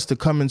want us to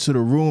come into the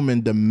room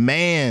and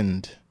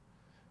demand,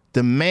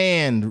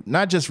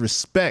 not just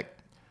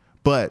respect,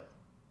 but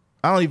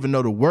I don't even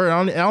know the word.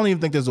 I don't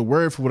even think there's a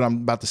word for what I'm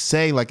about to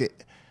say. Like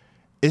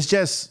it's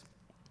just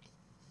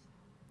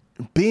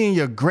being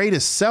your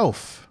greatest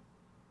self.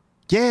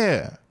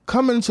 Yeah.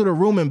 Come into the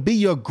room and be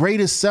your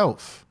greatest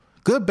self.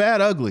 Good,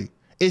 bad, ugly.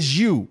 It's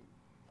you.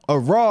 A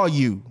raw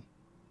you.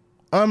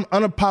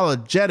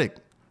 Unapologetic.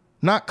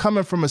 Not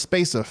coming from a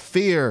space of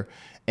fear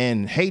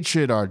and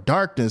hatred or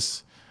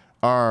darkness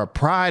or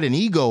pride and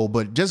ego,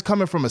 but just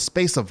coming from a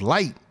space of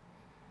light.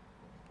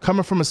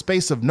 Coming from a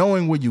space of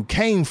knowing where you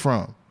came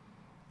from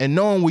and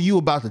knowing where you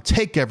about to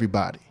take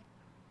everybody.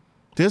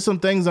 There's some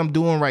things I'm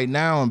doing right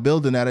now and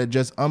building that are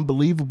just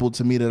unbelievable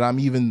to me that I've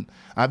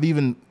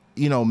even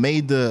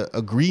made the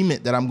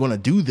agreement that I'm going to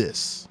do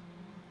this.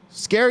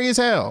 Scary as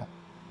hell.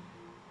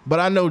 But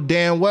I know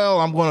damn well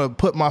I'm going to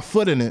put my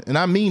foot in it, and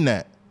I mean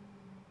that.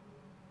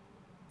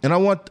 And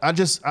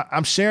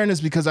I'm sharing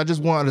this because I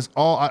just want us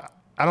all,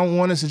 I don't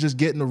want us to just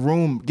get in the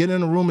room. Getting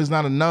in the room is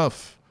not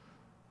enough.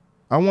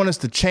 I want us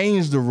to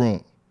change the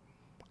room.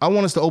 I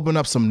want us to open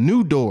up some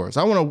new doors.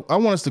 I want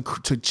us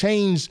to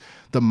change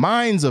the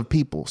minds of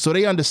people so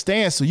they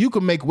understand, so you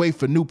can make way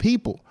for new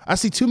people. I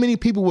see too many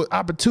people with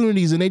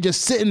opportunities and they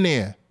just sitting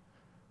there.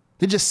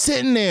 They're just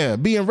sitting there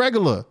being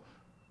regular.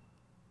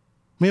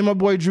 Me and my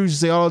boy Drew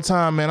used to say all the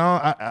time,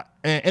 man,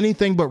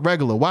 anything but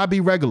regular. Why be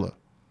regular?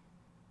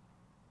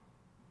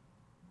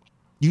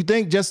 You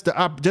think just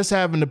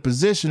having the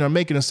position or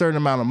making a certain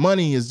amount of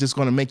money is just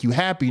going to make you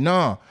happy?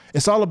 No,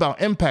 it's all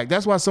about impact.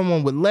 That's why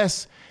someone with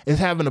less is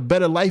having a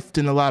better life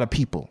than a lot of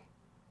people,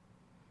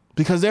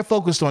 because they're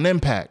focused on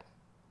impact,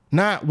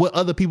 not what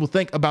other people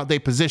think about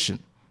their position.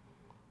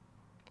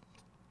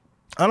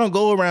 I don't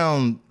go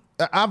around.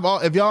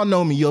 If y'all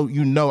know me,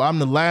 you know I'm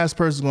the last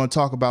person going to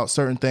talk about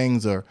certain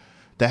things or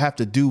that have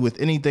to do with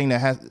anything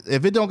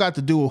if it don't got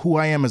to do with who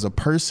I am as a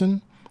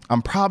person,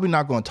 I'm probably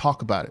not going to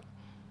talk about it.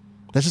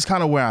 That's just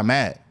kind of where I'm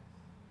at.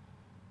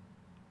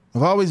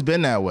 I've always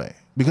been that way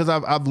because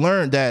I've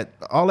learned that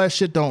all that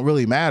shit don't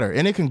really matter,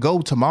 and it can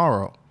go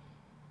tomorrow.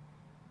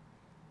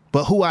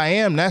 But who I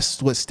am,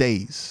 that's what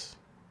stays.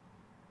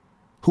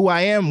 Who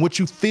I am, what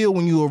you feel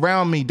when you're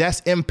around me, that's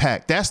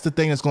impact. That's the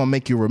thing that's going to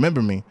make you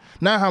remember me.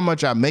 Not how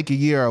much I make a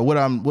year or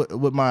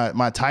what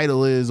my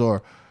title is,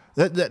 or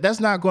that's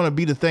not going to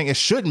be the thing. It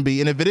shouldn't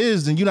be. And if it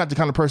is, then you're not the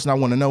kind of person I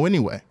want to know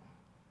anyway.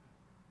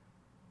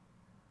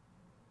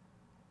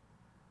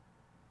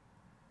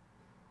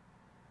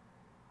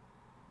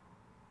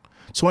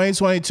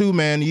 '22,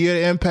 man, the year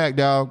of impact,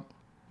 dog.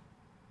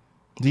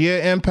 The year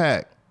of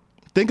impact.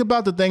 Think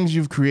about the things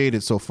you've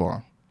created so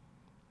far.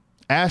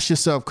 Ask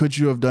yourself, could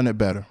you have done it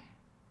better?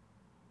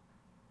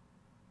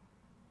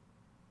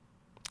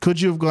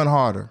 Could you have gone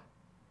harder?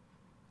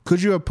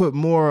 Could you have put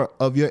more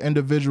of your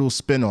individual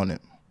spin on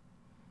it?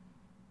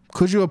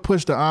 Could you have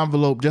pushed the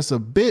envelope just a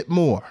bit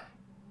more?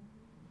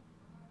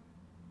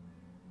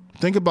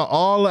 Think about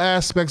all the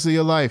aspects of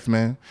your life,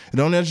 man. It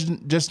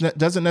doesn't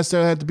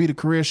necessarily have to be the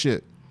career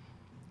shit.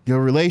 Your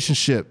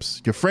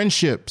relationships, your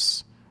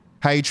friendships,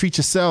 how you treat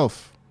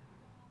yourself,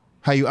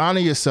 how you honor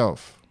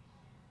yourself,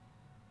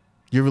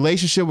 your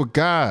relationship with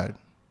God,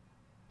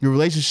 your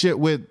relationship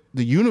with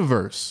the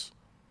universe,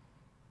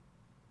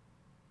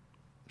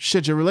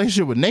 shit, your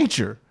relationship with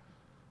nature,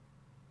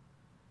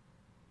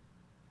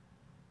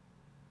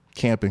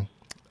 camping.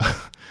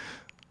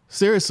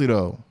 Seriously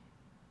though,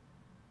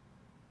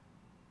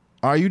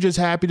 are you just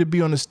happy to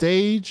be on the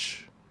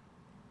stage?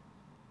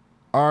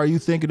 Or are you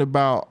thinking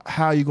about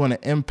how you're going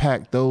to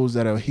impact those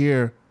that are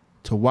here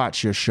to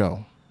watch your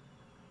show?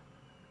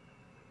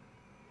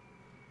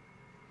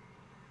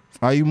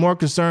 Are you more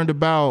concerned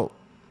about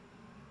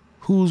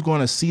who's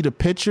going to see the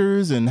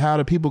pictures and how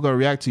the people going to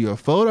react to your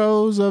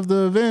photos of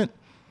the event?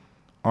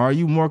 Or are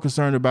you more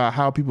concerned about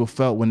how people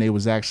felt when they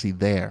was actually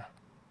there?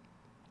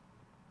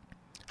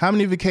 How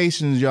many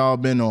vacations y'all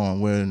been on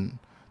when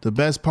the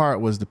best part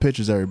was the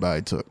pictures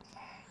everybody took?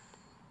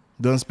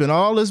 Done spent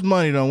all this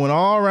money, done went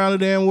all around the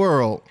damn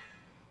world.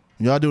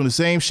 Y'all doing the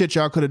same shit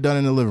y'all could have done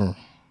in the living room.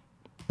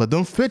 But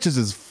them pictures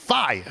is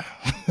fire.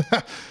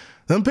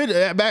 Them pictures,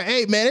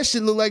 hey man, that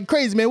shit look like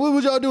crazy, man. What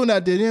was y'all doing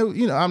out there? It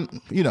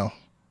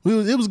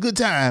was a good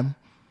time.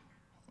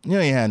 You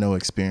ain't had no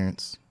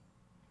experience.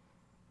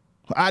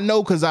 I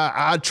know because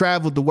I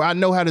traveled the world. I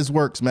know how this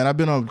works, man. I've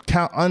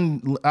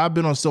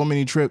been on so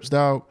many trips,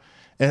 dog.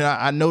 And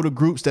I know the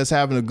groups that's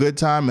having a good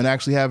time and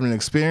actually having an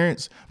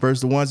experience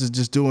versus the ones that's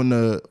just doing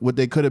what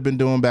they could have been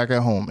doing back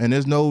at home. And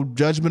there's no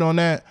judgment on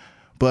that,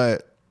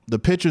 but the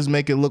pictures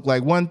make it look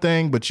like one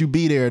thing, but you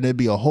be there and it'd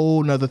be a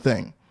whole nother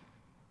thing.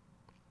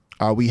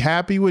 Are we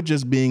happy with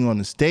just being on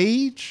the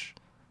stage,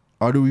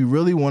 or do we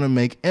really want to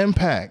make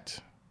impact?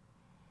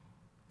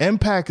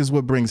 Impact is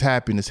what brings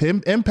happiness.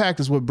 Impact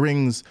is what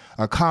brings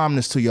a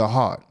calmness to your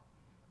heart.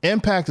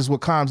 Impact is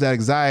what calms that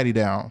anxiety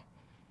down.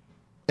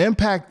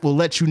 Impact will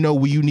let you know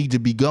where you need to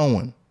be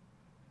going.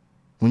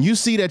 When you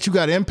see that you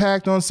got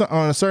impact on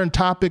a certain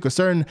topic, a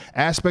certain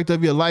aspect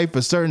of your life,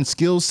 a certain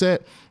skill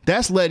set,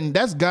 that's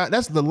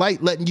the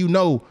light letting you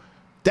know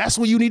that's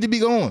where you need to be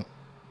going.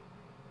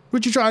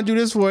 What you trying to do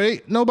this for?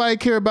 Ain't nobody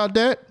care about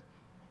that.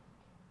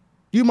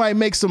 You might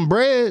make some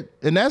bread,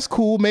 and that's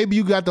cool. Maybe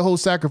you got the whole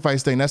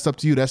sacrifice thing. That's up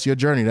to you. That's your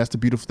journey. That's the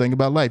beautiful thing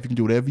about life. You can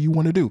do whatever you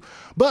want to do.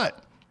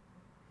 But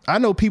I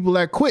know people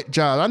that quit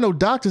jobs. I know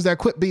doctors that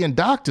quit being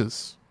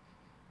doctors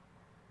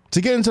to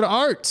get into the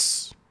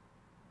arts.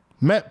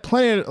 Met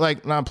plenty,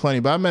 not plenty,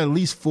 but I met at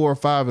least 4 or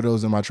 5 of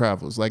those in my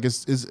travels. Like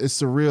it's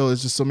surreal.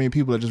 It's just so many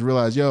people that just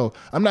realize, yo,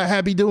 I'm not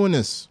happy doing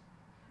this.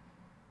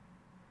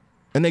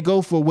 And they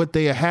go for what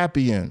they are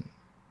happy in.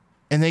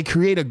 And they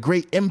create a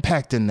great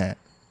impact in that.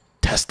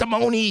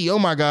 Testimony. Oh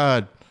my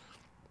God.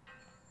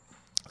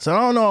 So I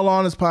don't know how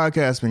long this podcast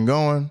has been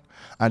going.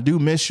 I do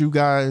miss you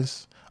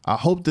guys. I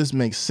hope this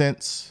makes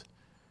sense.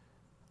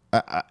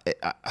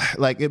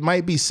 It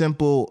might be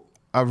simple.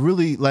 I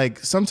really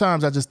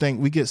sometimes I just think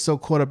we get so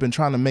caught up in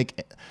trying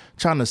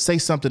to say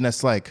something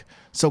that's like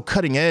so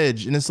cutting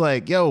edge. And it's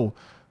like, yo,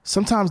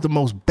 sometimes the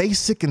most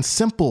basic and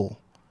simple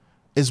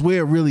is where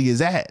it really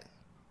is at.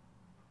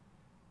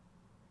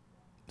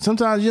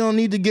 Sometimes you don't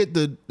need to get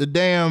the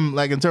damn,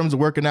 in terms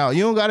of working out,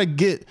 you don't got to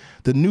get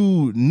the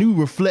new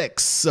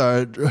Reflex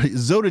or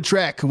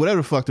Zotatrack, whatever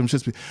the fuck them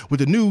shits be,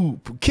 with the new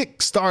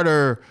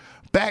Kickstarter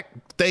back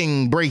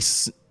thing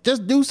brace.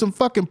 Just do some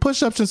fucking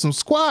push-ups and some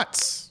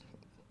squats.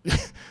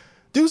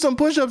 Do some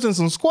push-ups and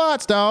some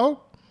squats, dog.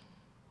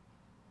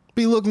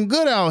 Be looking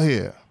good out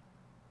here.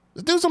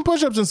 Just do some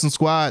push-ups and some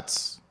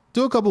squats.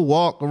 Do a couple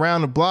walk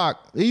around the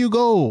block. There you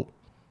go.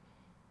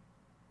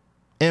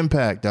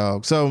 Impact,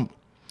 dog. So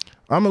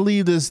I'm gonna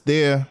leave this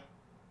there.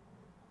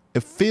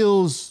 It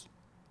feels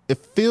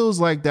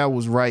like that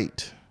was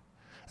right.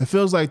 It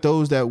feels like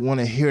those that want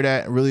to hear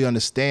that and really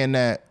understand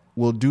that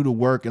will do the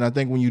work. And I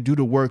think when you do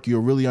the work,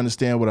 you'll really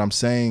understand what I'm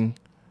saying.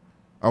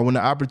 Or when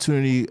the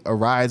opportunity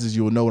arises,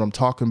 you will know what I'm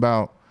talking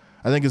about.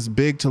 I think it's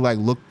big to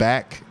look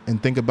back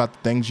and think about the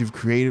things you've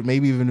created.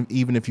 Maybe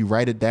even if you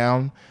write it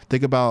down,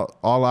 think about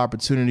all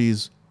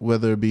opportunities,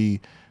 whether it be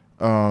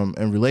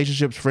in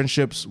relationships,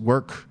 friendships,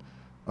 work,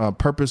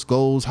 purpose,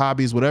 goals,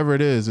 hobbies, whatever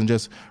it is, and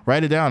just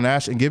write it down,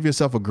 Ash, and give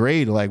yourself a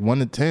grade 1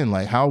 to 10.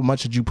 How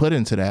much did you put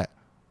into that?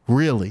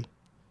 Really?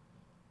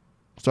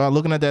 Start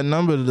looking at that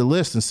number to the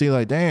list and see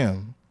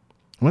damn,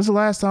 when's the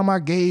last time I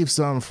gave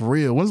something for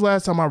real? When's the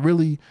last time I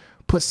really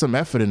put some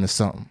effort into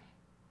something?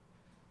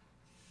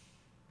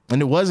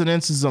 And it wasn't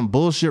into some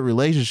bullshit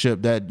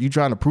relationship that you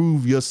trying to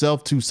prove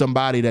yourself to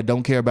somebody that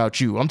don't care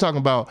about you. I'm talking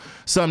about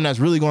something that's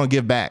really going to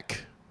give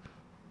back.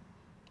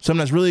 Something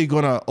that's really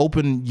going to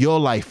open your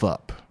life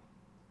up.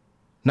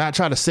 Not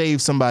try to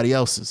save somebody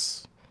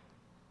else's.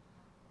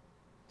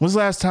 When's the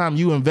last time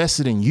you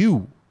invested in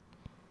you?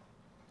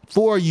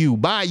 For you,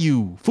 by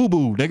you,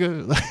 FUBU,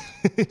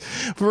 nigga.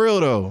 For real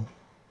though.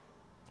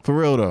 For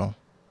real though.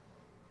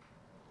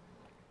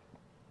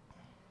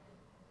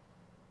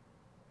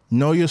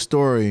 Know your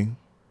story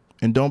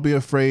and don't be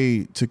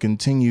afraid to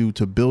continue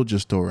to build your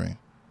story.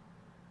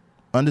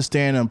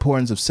 Understand the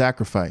importance of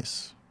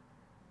sacrifice.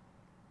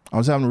 I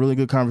was having a really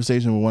good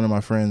conversation with one of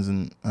my friends,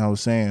 and I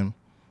was saying,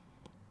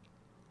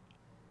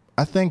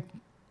 I think,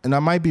 and I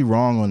might be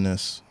wrong on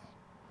this,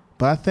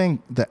 but I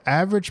think the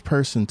average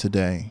person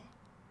today,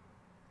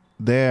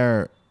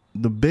 the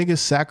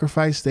biggest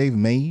sacrifice they've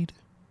made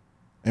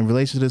in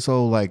relation to this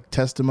whole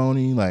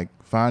testimony,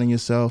 finding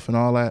yourself and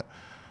all that,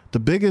 the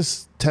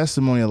biggest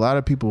testimony a lot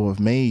of people have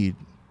made,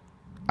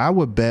 I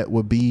would bet,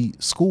 would be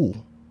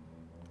school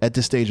at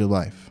this stage of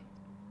life.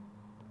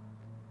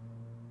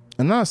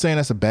 I'm not saying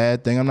that's a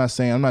bad thing. I'm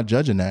not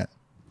judging that.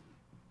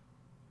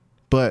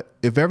 But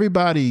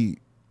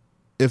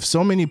if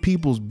so many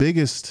people's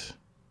biggest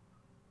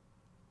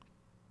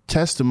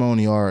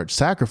testimony or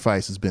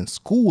sacrifice has been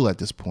school at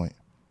this point,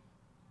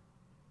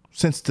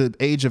 since the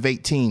age of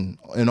 18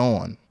 and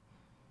on,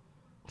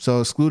 so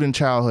excluding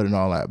childhood and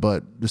all that,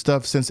 but the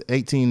stuff since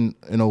 18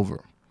 and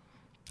over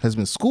has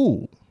been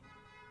school,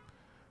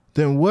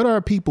 then what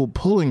are people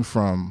pulling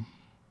from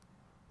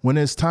when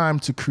it's time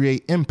to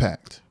create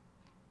impact?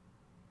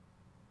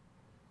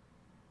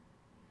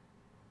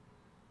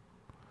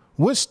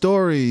 What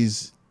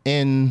stories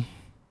and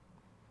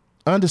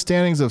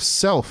understandings of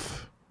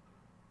self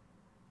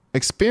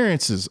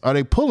experiences are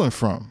they pulling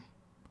from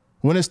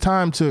when it's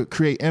time to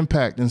create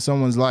impact in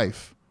someone's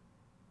life?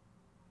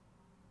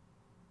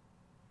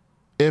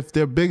 if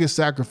their biggest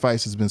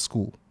sacrifice has been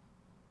school?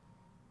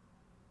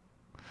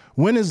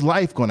 When is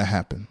life going to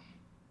happen?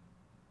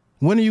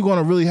 When are you going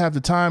to really have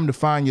the time to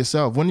find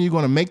yourself? When are you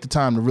going to make the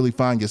time to really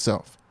find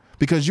yourself?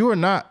 Because you are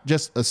not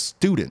just a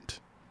student.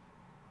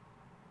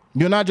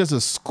 You're not just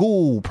a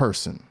school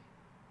person.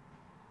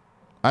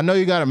 I know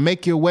you got to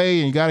make your way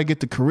and you got to get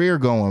the career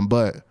going,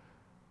 but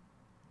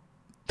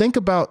think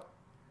about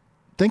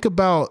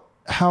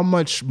how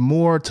much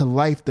more to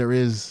life there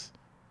is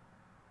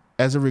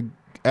as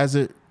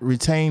it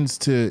retains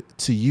to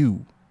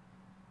you,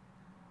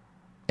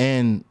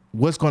 and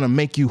what's going to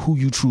make you who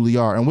you truly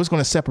are, and what's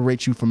going to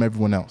separate you from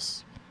everyone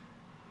else.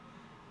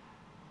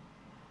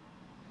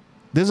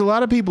 There's a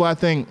lot of people, I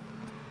think,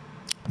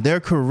 their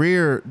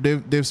career,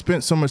 they've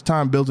spent so much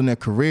time building their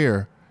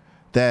career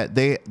that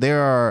they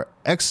are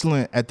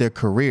excellent at their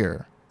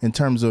career in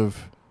terms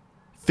of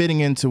fitting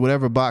into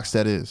whatever box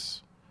that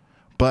is.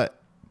 But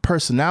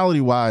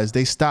personality-wise,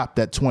 they stopped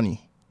at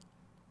 20.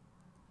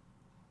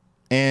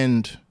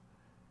 And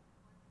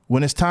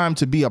when it's time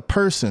to be a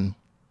person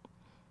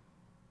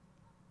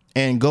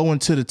and go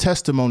into the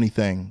testimony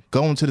thing,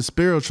 go into the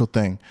spiritual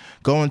thing,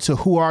 go into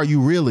who are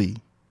you really,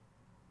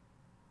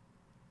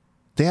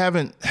 they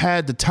haven't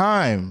had the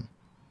time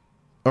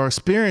or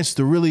experience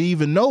to really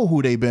even know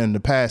who they've been the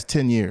past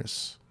 10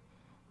 years,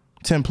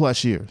 10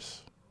 plus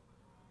years.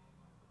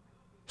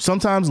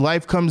 Sometimes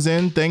life comes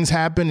in, things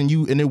happen,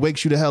 and it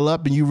wakes you the hell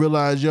up, and you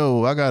realize,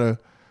 yo,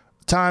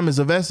 time is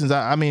of essence.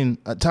 I mean,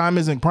 time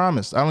isn't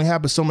promised. I only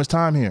have so much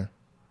time here.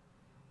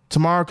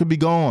 Tomorrow could be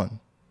gone.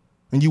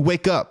 And you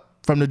wake up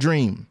from the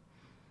dream.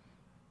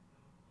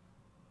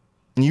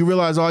 And you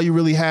realize all you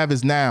really have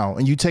is now,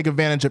 and you take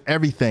advantage of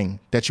everything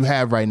that you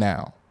have right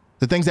now,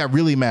 the things that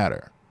really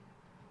matter.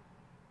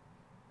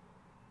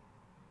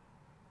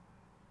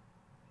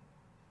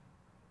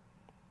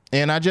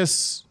 And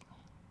as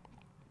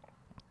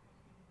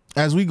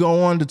we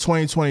go on to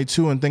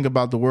 2022 and think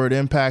about the word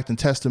impact and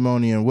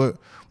testimony and what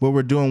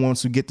we're doing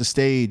once we get the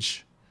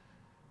stage,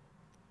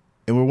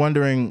 and we're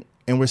wondering,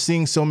 and we're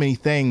seeing so many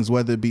things,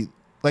 whether it be,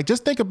 like,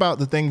 just think about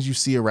the things you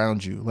see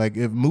around you, like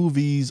if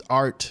movies,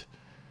 art,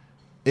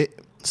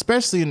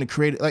 especially in the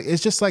creative, like,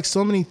 it's just like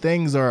so many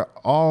things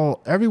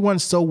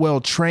everyone's so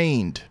well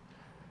trained,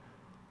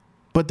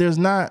 but there's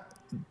not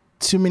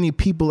too many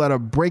people that are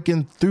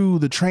breaking through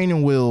the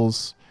training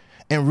wheels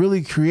and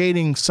really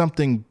creating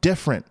something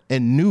different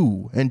and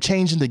new and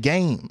changing the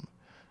game.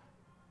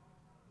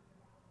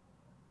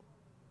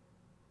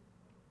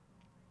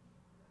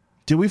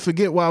 Did we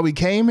forget why we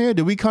came here?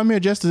 Did we come here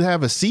just to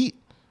have a seat?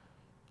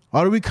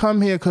 Or did we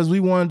come here because we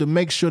wanted to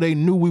make sure they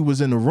knew we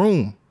was in the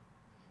room?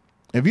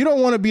 If you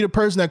don't want to be the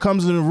person that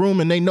comes in the room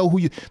and they know who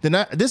you,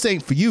 then this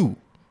ain't for you.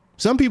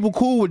 Some people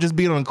cool with just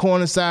being on the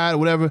corner side or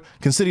whatever,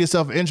 consider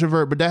yourself an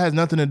introvert, but that has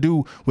nothing to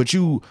do with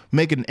you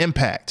making an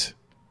impact.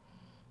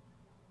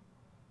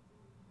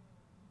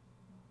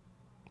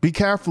 Be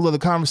careful of the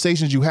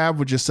conversations you have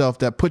with yourself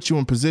that put you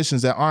in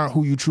positions that aren't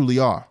who you truly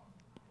are.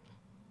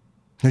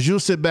 Because you'll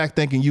sit back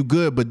thinking you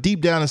good, but deep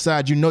down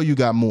inside, you know you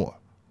got more.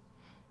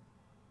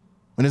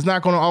 And it's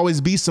not going to always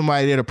be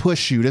somebody there to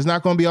push you. There's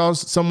not going to be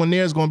someone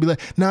there is going to be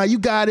like, nah, you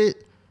got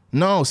it.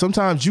 No,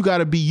 sometimes you got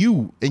to be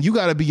you, and you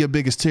got to be your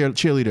biggest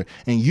cheerleader,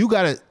 and you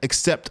got to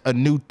accept a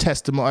new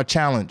testimony, a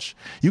challenge.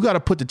 You got to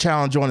put the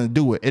challenge on and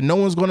do it. And no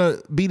one's going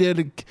to be there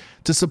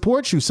to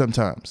support you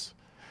sometimes.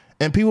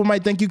 And people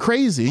might think you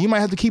crazy. You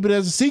might have to keep it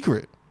as a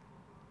secret.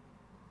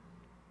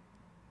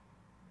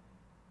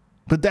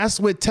 But that's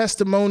what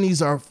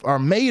testimonies are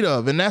made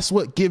of. And that's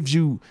what gives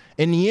you,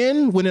 in the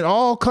end, when it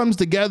all comes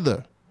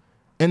together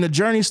and the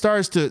journey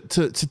starts to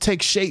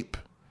take shape,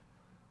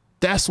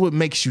 that's what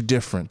makes you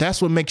different.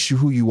 That's what makes you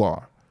who you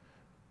are.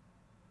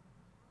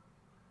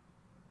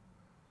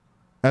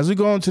 As we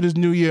go into this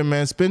new year,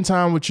 man, spend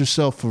time with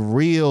yourself for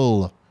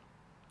real.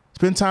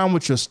 Spend time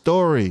with your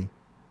story.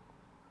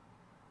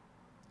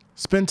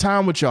 Spend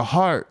time with your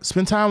heart.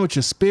 Spend time with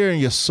your spirit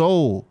and your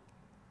soul.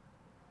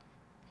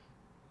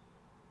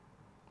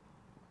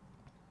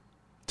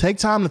 Take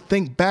time to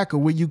think back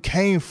of where you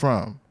came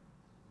from.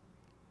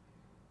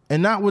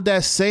 And not with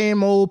that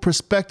same old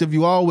perspective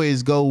you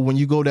always go when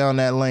you go down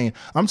that lane.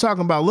 I'm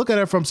talking about look at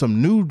it from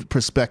some new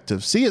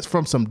perspective. See it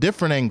from some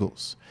different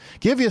angles.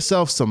 Give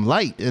yourself some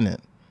light in it.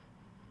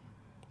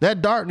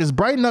 That darkness,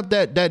 brighten up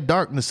that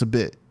darkness a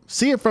bit.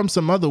 See it from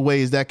some other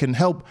ways that can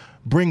help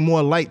bring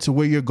more light to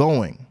where you're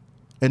going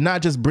and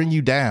not just bring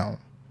you down.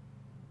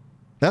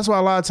 That's why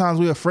a lot of times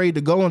we're afraid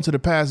to go into the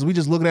past. We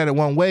just looking at it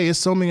one way. It's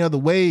so many other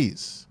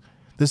ways.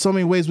 There's so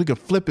many ways we could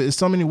flip it. There's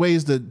so many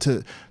ways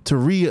to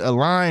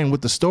realign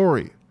with the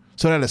story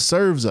so that it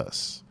serves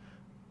us.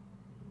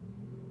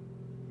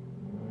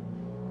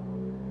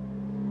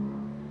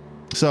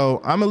 So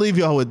I'm going to leave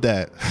y'all with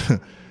that.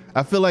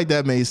 I feel like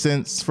that made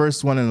sense.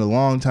 First one in a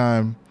long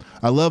time.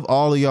 I love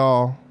all of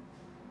y'all.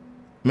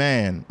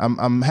 Man,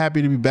 I'm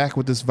happy to be back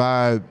with this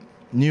vibe.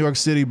 New York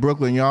City,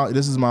 Brooklyn, y'all.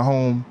 This is my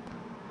home.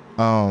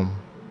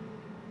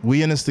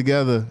 We in this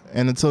together.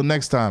 And until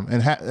next time.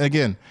 And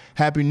again,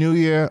 Happy New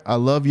Year. I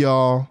love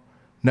y'all.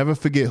 Never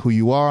forget who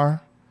you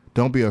are.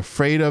 Don't be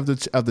afraid of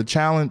the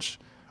challenge.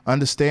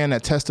 Understand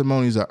that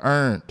testimonies are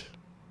earned.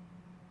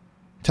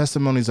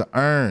 Testimonies are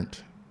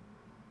earned.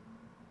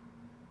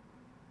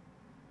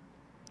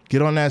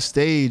 Get on that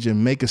stage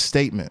and make a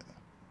statement.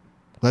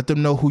 Let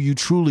them know who you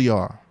truly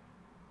are.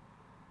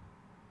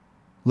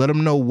 Let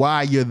them know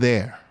why you're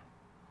there.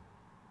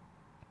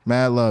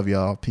 Mad love,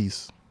 y'all.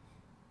 Peace.